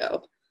way to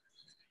go.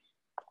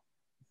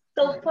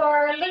 So for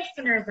our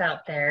listeners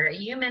out there,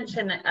 you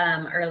mentioned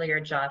earlier,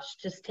 Josh,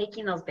 just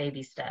taking those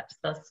baby steps,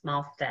 those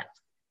small steps,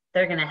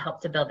 they're going to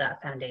help to build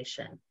that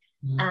foundation.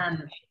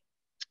 Mhm.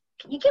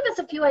 Can you give us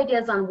a few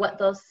ideas on what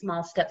those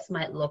small steps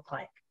might look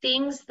like?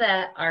 Things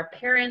that our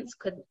parents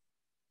could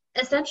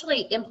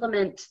essentially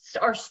implement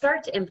or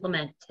start to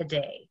implement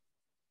today.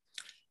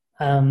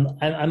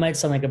 I might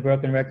sound like a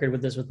broken record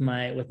with this with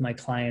my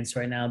clients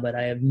right now, but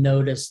I have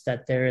noticed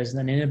that there is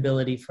an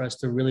inability for us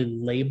to really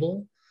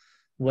label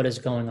what is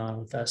going on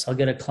with us. I'll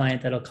get a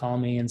client that'll call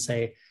me and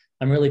say,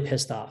 "I'm really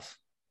pissed off."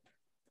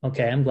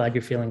 Okay, I'm glad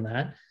you're feeling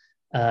that.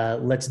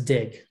 Let's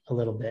dig a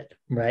little bit,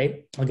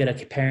 right? I'll get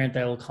a parent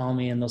that will call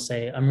me and they'll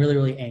say, "I'm really,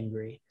 really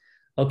angry."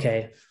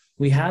 Okay,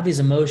 we have these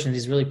emotions,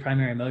 these really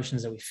primary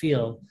emotions that we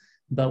feel,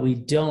 but we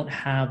don't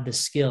have the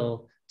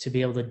skill to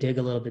be able to dig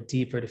a little bit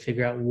deeper to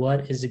figure out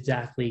what is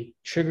exactly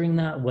triggering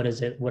that. What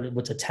is it?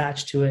 What's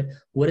attached to it?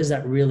 What is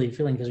that really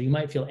feeling? Because you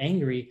might feel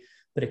angry,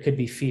 but it could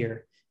be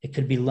fear. It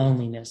could be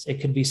loneliness.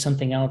 It could be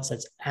something else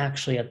that's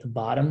actually at the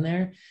bottom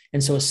there.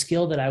 And so a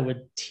skill that I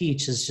would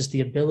teach is just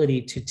the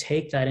ability to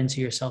take that into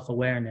your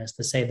self-awareness,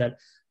 to say that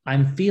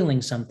I'm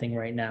feeling something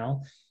right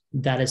now.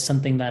 That is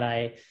something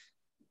that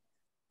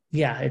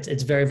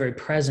it's very, very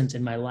present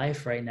in my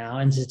life right now.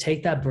 And to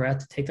take that breath,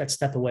 to take that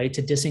step away,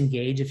 to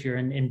disengage if you're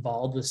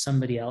involved with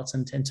somebody else,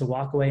 and to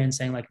walk away and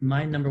saying, like,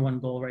 my number one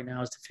goal right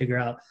now is to figure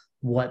out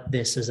what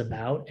this is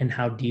about and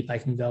how deep I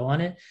can go on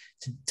it,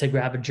 to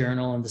grab a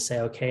journal and to say,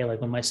 okay, like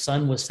when my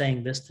son was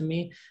saying this to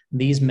me,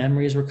 these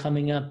memories were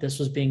coming up, this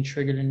was being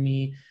triggered in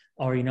me,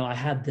 or, I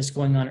had this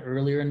going on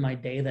earlier in my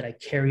day that I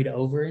carried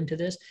over into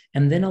this.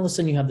 And then all of a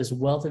sudden you have this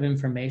wealth of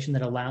information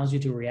that allows you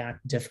to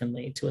react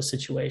differently to a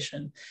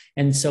situation.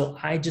 And so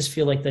I just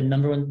feel like the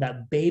number one,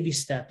 that baby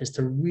step is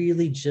to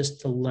really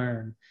just to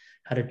learn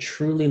how to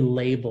truly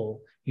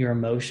label your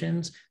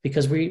emotions,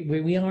 because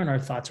we aren't our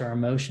thoughts or our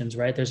emotions,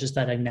 right? There's just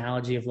that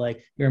analogy of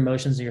like your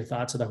emotions and your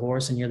thoughts are the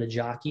horse and you're the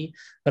jockey.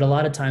 But a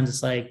lot of times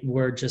it's like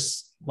we're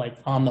just like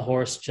on the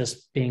horse,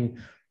 just being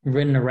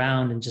ridden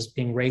around and just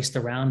being raced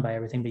around by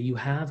everything. But you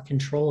have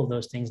control of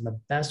those things. And the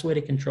best way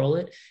to control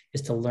it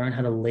is to learn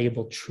how to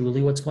label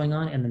truly what's going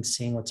on and then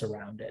seeing what's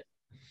around it.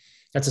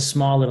 That's a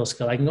small little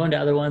skill. I can go into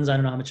other ones. I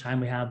don't know how much time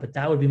we have, but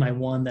that would be my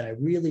one that I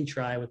really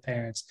try with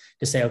parents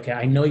to say, okay,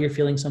 I know you're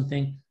feeling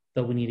something,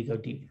 but we need to go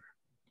deeper.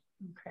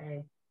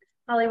 Okay.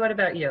 Hollie, what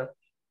about you?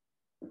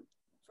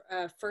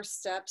 First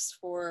steps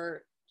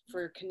for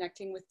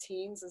connecting with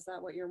teens, is that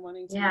what you're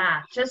wanting to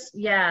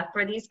know?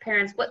 For these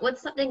parents,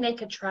 what's something they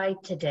could try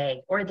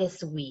today or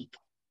this week?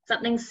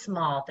 Something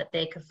small that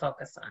they could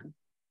focus on.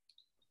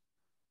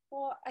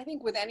 Well, I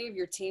think with any of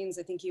your teens,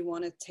 I think you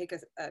want to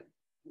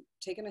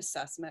take an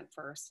assessment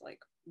first, like,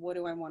 what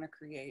do I want to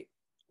create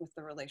with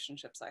the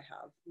relationships I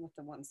have, with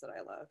the ones that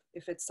I love?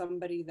 If it's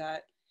somebody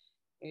that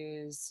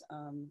is,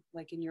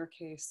 like in your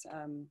case,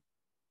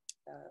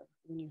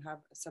 when you have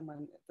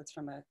someone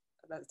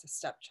that's a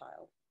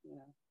stepchild,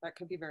 that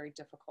could be very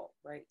difficult,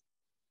 right?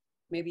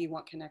 Maybe you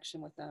want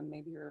connection with them.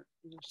 Maybe you're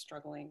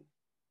struggling,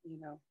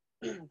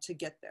 to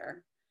get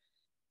there.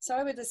 So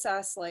I would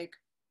assess, like,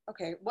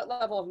 okay, what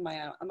level am I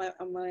at?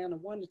 Am I on a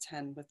 1 to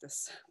 10 with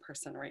this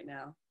person right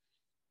now?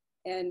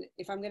 And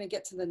if I'm going to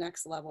get to the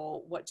next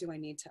level, what do I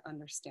need to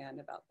understand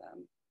about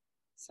them?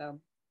 So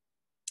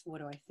what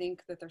do I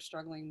think that they're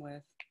struggling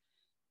with?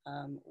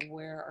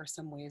 Where are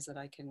some ways that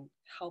I can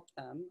help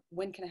them?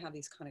 When can I have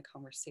these kind of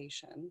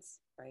conversations,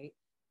 right?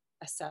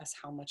 Assess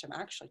how much I'm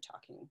actually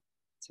talking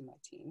to my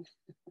teen.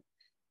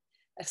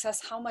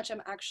 Assess how much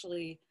I'm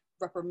actually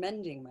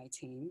reprimanding my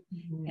teen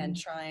and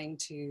trying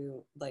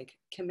to, like,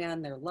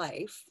 command their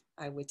life.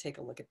 I would take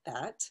a look at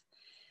that.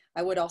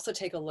 I would also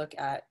take a look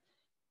at,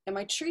 am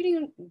I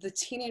treating the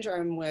teenager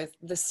I'm with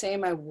the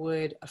same I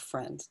would a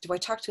friend? Do I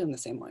talk to him the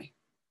same way,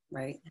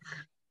 right?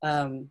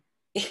 And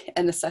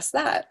assess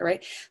that,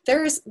 right?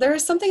 There is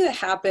something that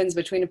happens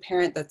between a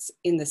parent that's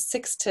in the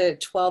 6 to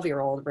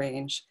 12-year-old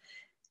range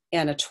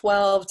and a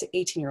 12 to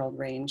 18-year-old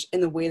range in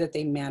the way that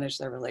they manage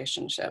their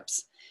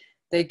relationships.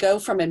 They go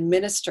from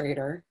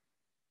administrator,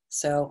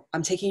 so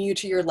I'm taking you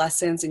to your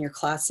lessons and your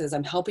classes,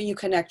 I'm helping you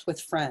connect with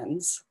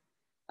friends,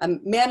 I'm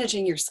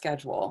managing your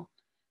schedule,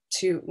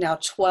 to now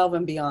 12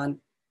 and beyond,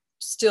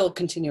 still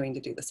continuing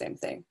to do the same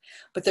thing,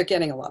 but they're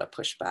getting a lot of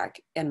pushback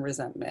and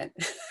resentment.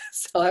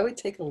 So I would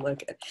take a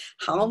look at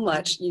how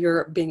much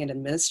you're being an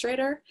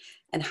administrator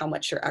and how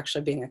much you're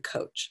actually being a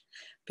coach,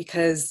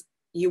 because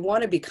you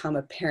want to become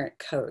a parent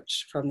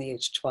coach from the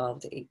age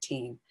 12 to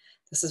 18.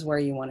 This is where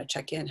you want to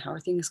check in. How are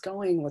things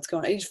going? What's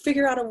going on? You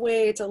figure out a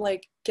way to,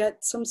 like,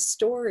 get some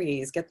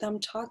stories, get them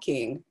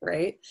talking,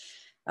 right?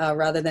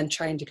 Rather than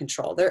trying to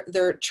control.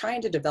 They're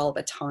trying to develop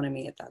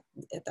autonomy at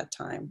that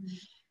time. Mm-hmm.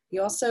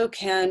 You also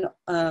can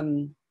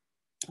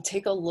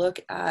take a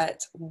look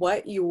at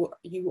what you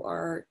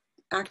are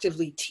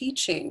actively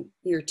teaching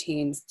your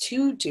teens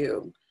to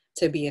do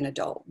to be an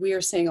adult. We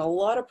are seeing a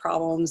lot of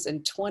problems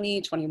in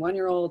 20,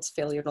 21-year-olds,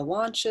 failure to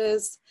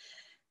launches.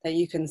 that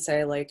you can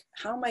say, like,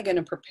 how am I going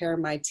to prepare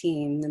my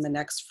teen in the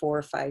next 4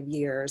 or 5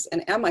 years?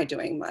 And am I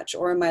doing much?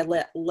 Or am I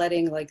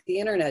letting like the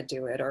internet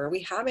do it? Or are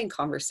we having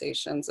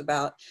conversations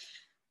about,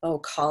 oh,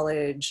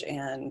 college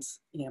and,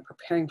 you know,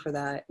 preparing for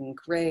that and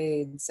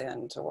grades,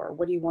 and, or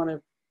what do you want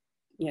to,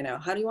 you know,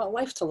 how do you want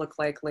life to look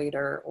like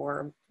later,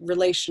 or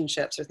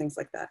relationships or things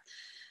like that.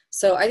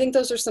 So I think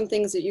those are some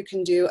things that you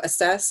can do.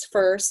 Assess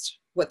first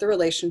what the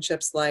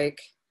relationship's like.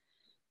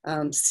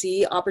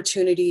 See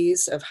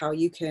opportunities of how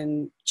you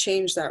can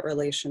change that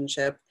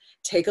relationship.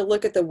 Take a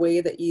look at the way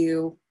that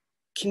you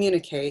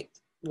communicate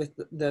with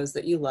those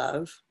that you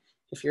love,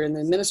 if you're in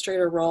the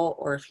administrator role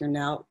or if you're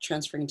now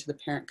transferring to the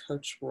parent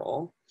coach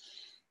role.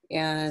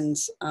 And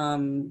I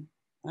don't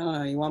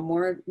know, you want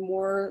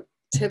more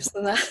tips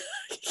than that?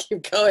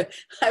 Keep going.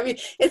 I mean,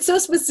 it's so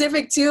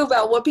specific too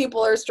about what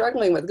people are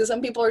struggling with, because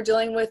some people are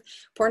dealing with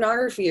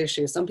pornography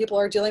issues, some people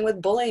are dealing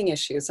with bullying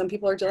issues, some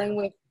people are dealing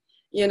with,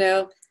 you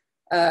know,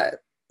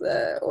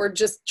 or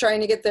just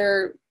trying to get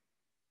their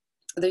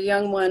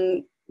young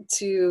one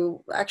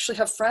to actually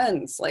have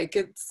friends. Like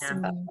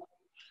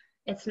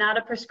it's not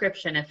a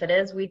prescription. If it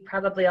is, we'd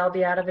probably all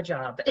be out of a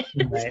job.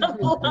 It's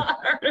a lot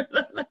harder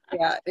than that.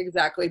 Yeah,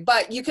 exactly.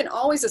 But you can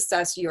always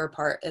assess your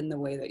part in the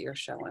way that you're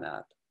showing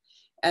up.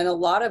 And a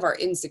lot of our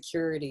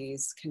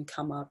insecurities can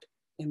come up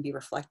and be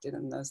reflected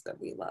in those that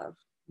we love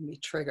and be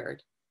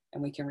triggered,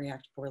 and we can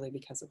react poorly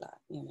because of that,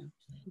 you know.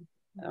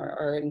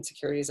 Or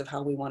insecurities of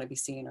how we want to be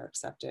seen or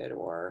accepted,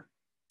 or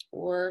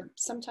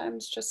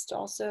sometimes just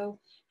also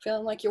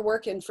feeling like you're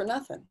working for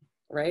nothing,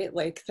 right?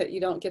 Like that you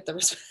don't get the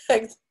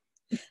respect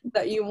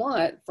that you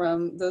want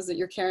from those that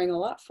you're caring a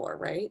lot for,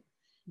 right?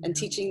 And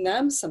teaching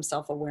them some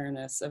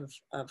self-awareness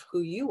of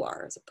who you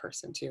are as a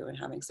person too, and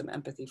having some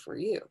empathy for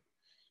you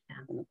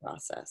in the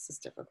process is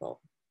difficult.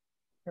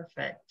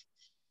 Perfect.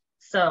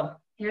 So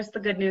here's the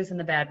good news and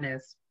the bad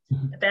news.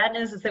 The bad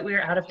news is that we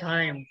are out of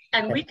time,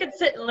 and we could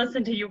sit and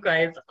listen to you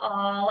guys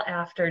all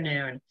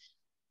afternoon.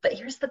 But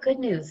here's the good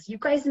news. You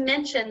guys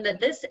mentioned that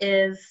this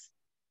is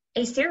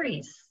a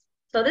series.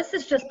 So this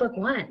is just book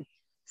 1.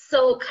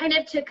 So kind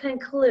of to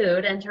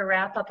conclude and to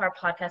wrap up our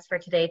podcast for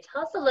today,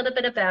 tell us a little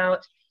bit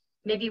about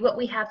maybe what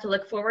we have to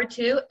look forward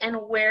to and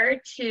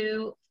where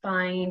to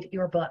find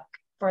your book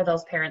for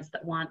those parents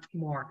that want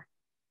more.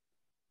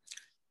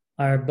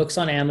 Our book's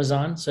on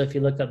Amazon. So if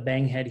you look up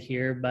Bang Head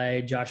Here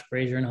by Josh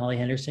Brazier and Hollie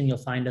Henderson, you'll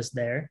find us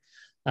there.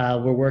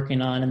 We're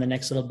working on, in the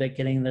next little bit,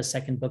 getting the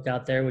second book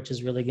out there, which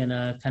is really going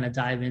to kind of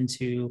dive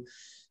into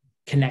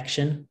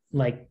connection,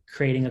 like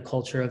creating a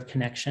culture of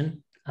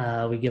connection.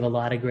 We give a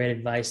lot of great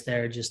advice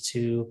there, just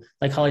to,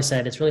 like Hollie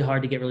said, it's really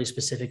hard to get really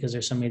specific because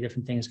there's so many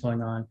different things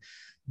going on.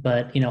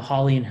 But, you know,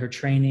 Hollie and her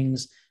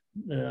trainings,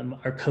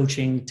 our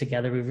coaching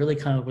together, we've really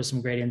come up with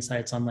some great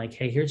insights on like,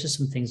 hey, here's just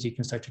some things you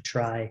can start to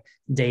try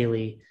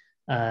daily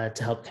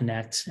to help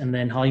connect. And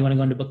then Hollie, you want to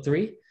go into book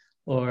 3?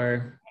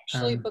 Or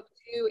actually book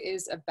 2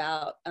 is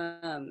about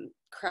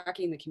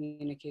cracking the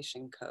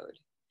communication code.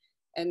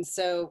 And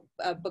so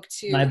book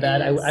 2 my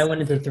bad, I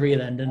went into 3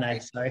 then, didn't I?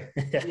 Sorry.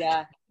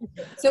 Yeah,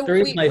 so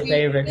 3 is my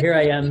favorite. Here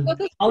I am.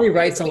 Hollie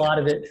writes a lot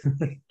of it.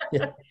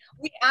 Yeah.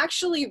 We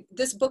actually,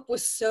 this book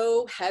was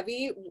so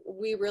heavy,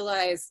 we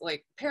realized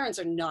like parents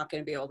are not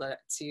going to be able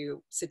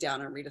to sit down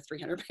and read a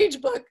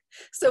 300-page book.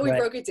 So we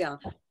broke it down.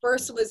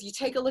 First was, you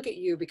take a look at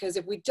you, because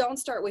if we don't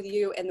start with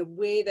you and the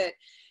way that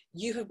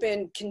you have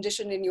been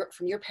conditioned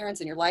from your parents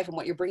in your life and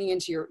what you're bringing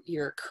into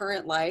your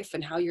current life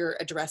and how you're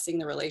addressing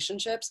the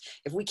relationships,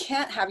 if we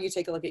can't have you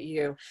take a look at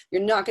you,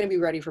 you're not going to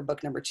be ready for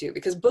book number 2,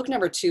 because book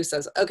number 2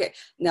 says, okay,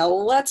 now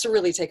let's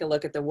really take a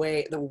look at the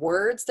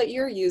words that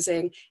you're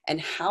using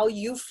and how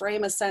you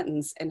frame a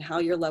sentence and how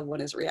your loved one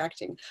is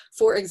reacting.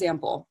 For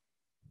example,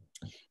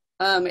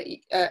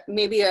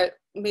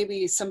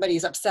 maybe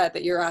somebody's upset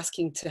that you're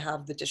asking to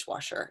have the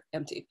dishwasher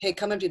empty. Hey,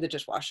 come empty the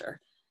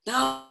dishwasher.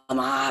 No,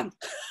 Mom.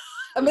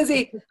 I'm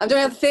busy, I'm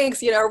doing other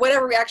things, you know, or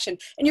whatever reaction.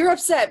 And you're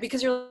upset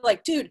because you're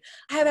like, dude,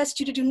 I have asked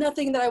you to do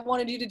nothing that I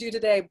wanted you to do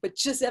today, but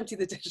just empty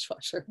the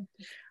dishwasher,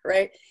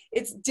 right?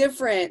 It's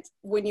different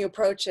when you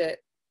approach it.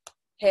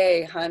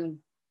 Hey, hon,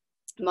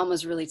 Mom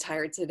was really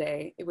tired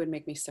today. It would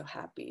make me so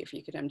happy if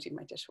you could empty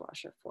my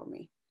dishwasher for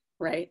me,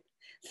 right?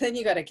 Then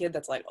you got a kid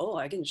that's like, oh,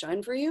 I can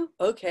shine for you?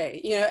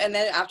 Okay, you know, and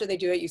then after they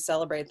do it, you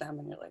celebrate them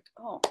and you're like,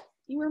 oh,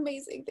 you were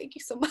amazing. Thank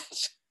you so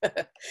much.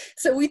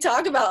 So we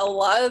talk about a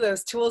lot of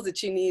those tools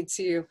that you need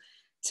to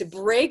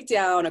break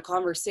down a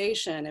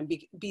conversation and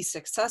be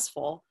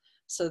successful,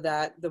 so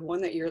that the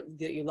one that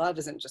you love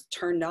isn't just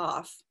turned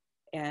off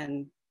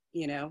and,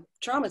 you know,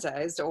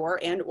 traumatized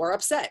or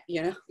upset.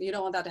 You know, you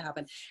don't want that to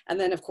happen. And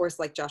then, of course,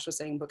 like Josh was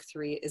saying, book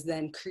 3 is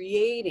then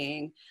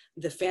creating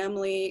the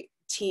family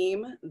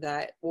team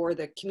or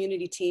the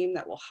community team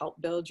that will help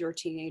build your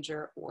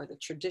teenager, or the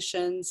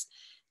traditions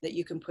that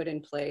you can put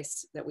in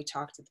place that we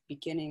talked at the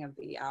beginning of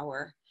the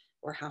hour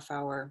or half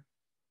hour,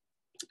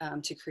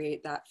 to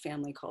create that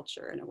family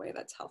culture in a way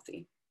that's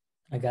healthy.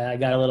 I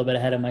got a little bit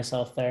ahead of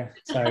myself there.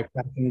 Sorry.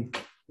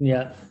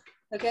 Yeah.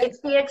 Okay.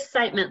 It's the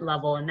excitement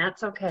level, and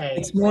that's okay.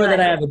 It's more that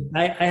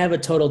I have a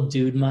total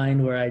dude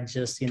mind where I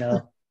just, you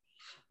know,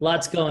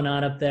 lots going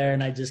on up there,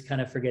 and I just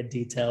kind of forget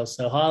details.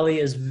 So Hollie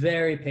is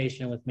very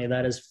patient with me.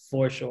 That is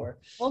for sure.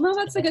 Well, no,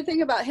 that's the good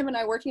thing about him and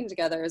I working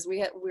together is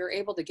we were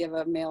able to give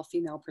a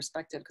male-female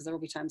perspective, because there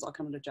will be times I'll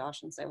come to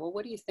Josh and say, well,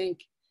 what do you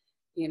think,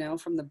 you know,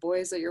 from the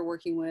boys that you're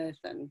working with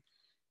and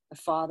the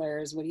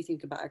fathers, what do you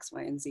think about X,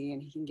 Y, and Z?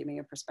 And he can give me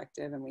a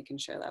perspective and we can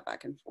share that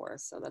back and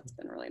forth. So that's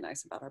been really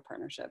nice about our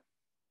partnership.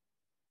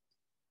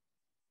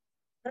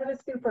 That is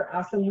super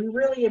awesome. We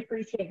really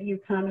appreciate you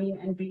coming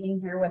and being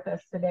here with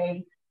us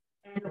today.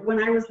 And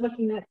when I was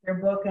looking at your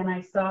book and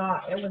I saw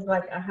it was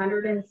like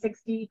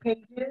 160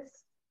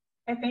 pages,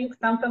 I think,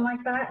 something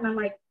like that. And I'm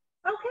like,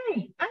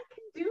 okay, I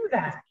can do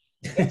that.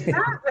 It's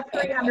not a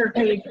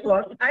 300-page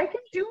book. I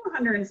can do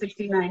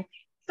 169.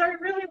 So I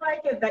really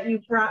like it that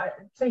you've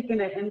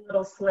taken it in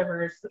little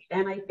slivers.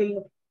 And I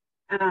think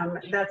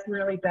that's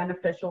really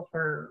beneficial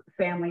for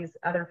families,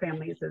 other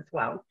families as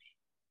well.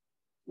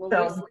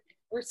 Well, So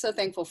we're so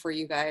thankful for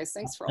you guys.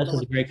 Thanks for all This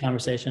was a great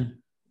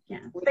conversation. yeah,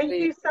 thank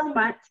you so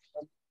much.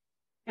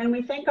 And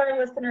we thank our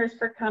listeners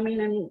for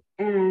coming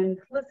and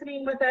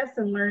listening with us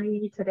and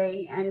learning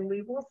today. And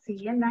we will see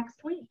you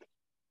next week.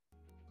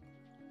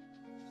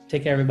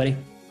 Take care, everybody.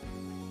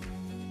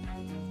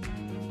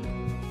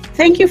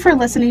 Thank you for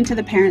listening to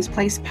the Parents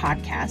Place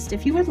podcast.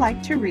 If you would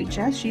like to reach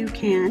us, you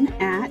can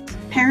at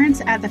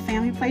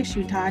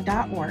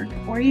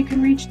parents@thefamilyplaceutah.org, or you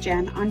can reach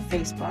Jen on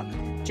Facebook,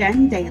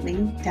 Jen Daly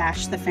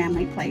The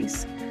Family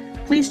Place.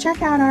 Please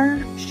check out our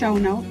show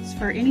notes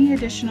for any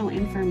additional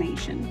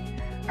information.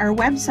 Our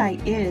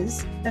website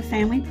is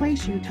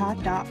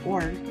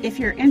thefamilyplaceutah.org if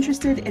you're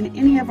interested in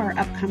any of our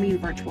upcoming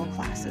virtual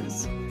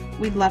classes.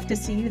 We'd love to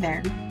see you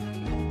there.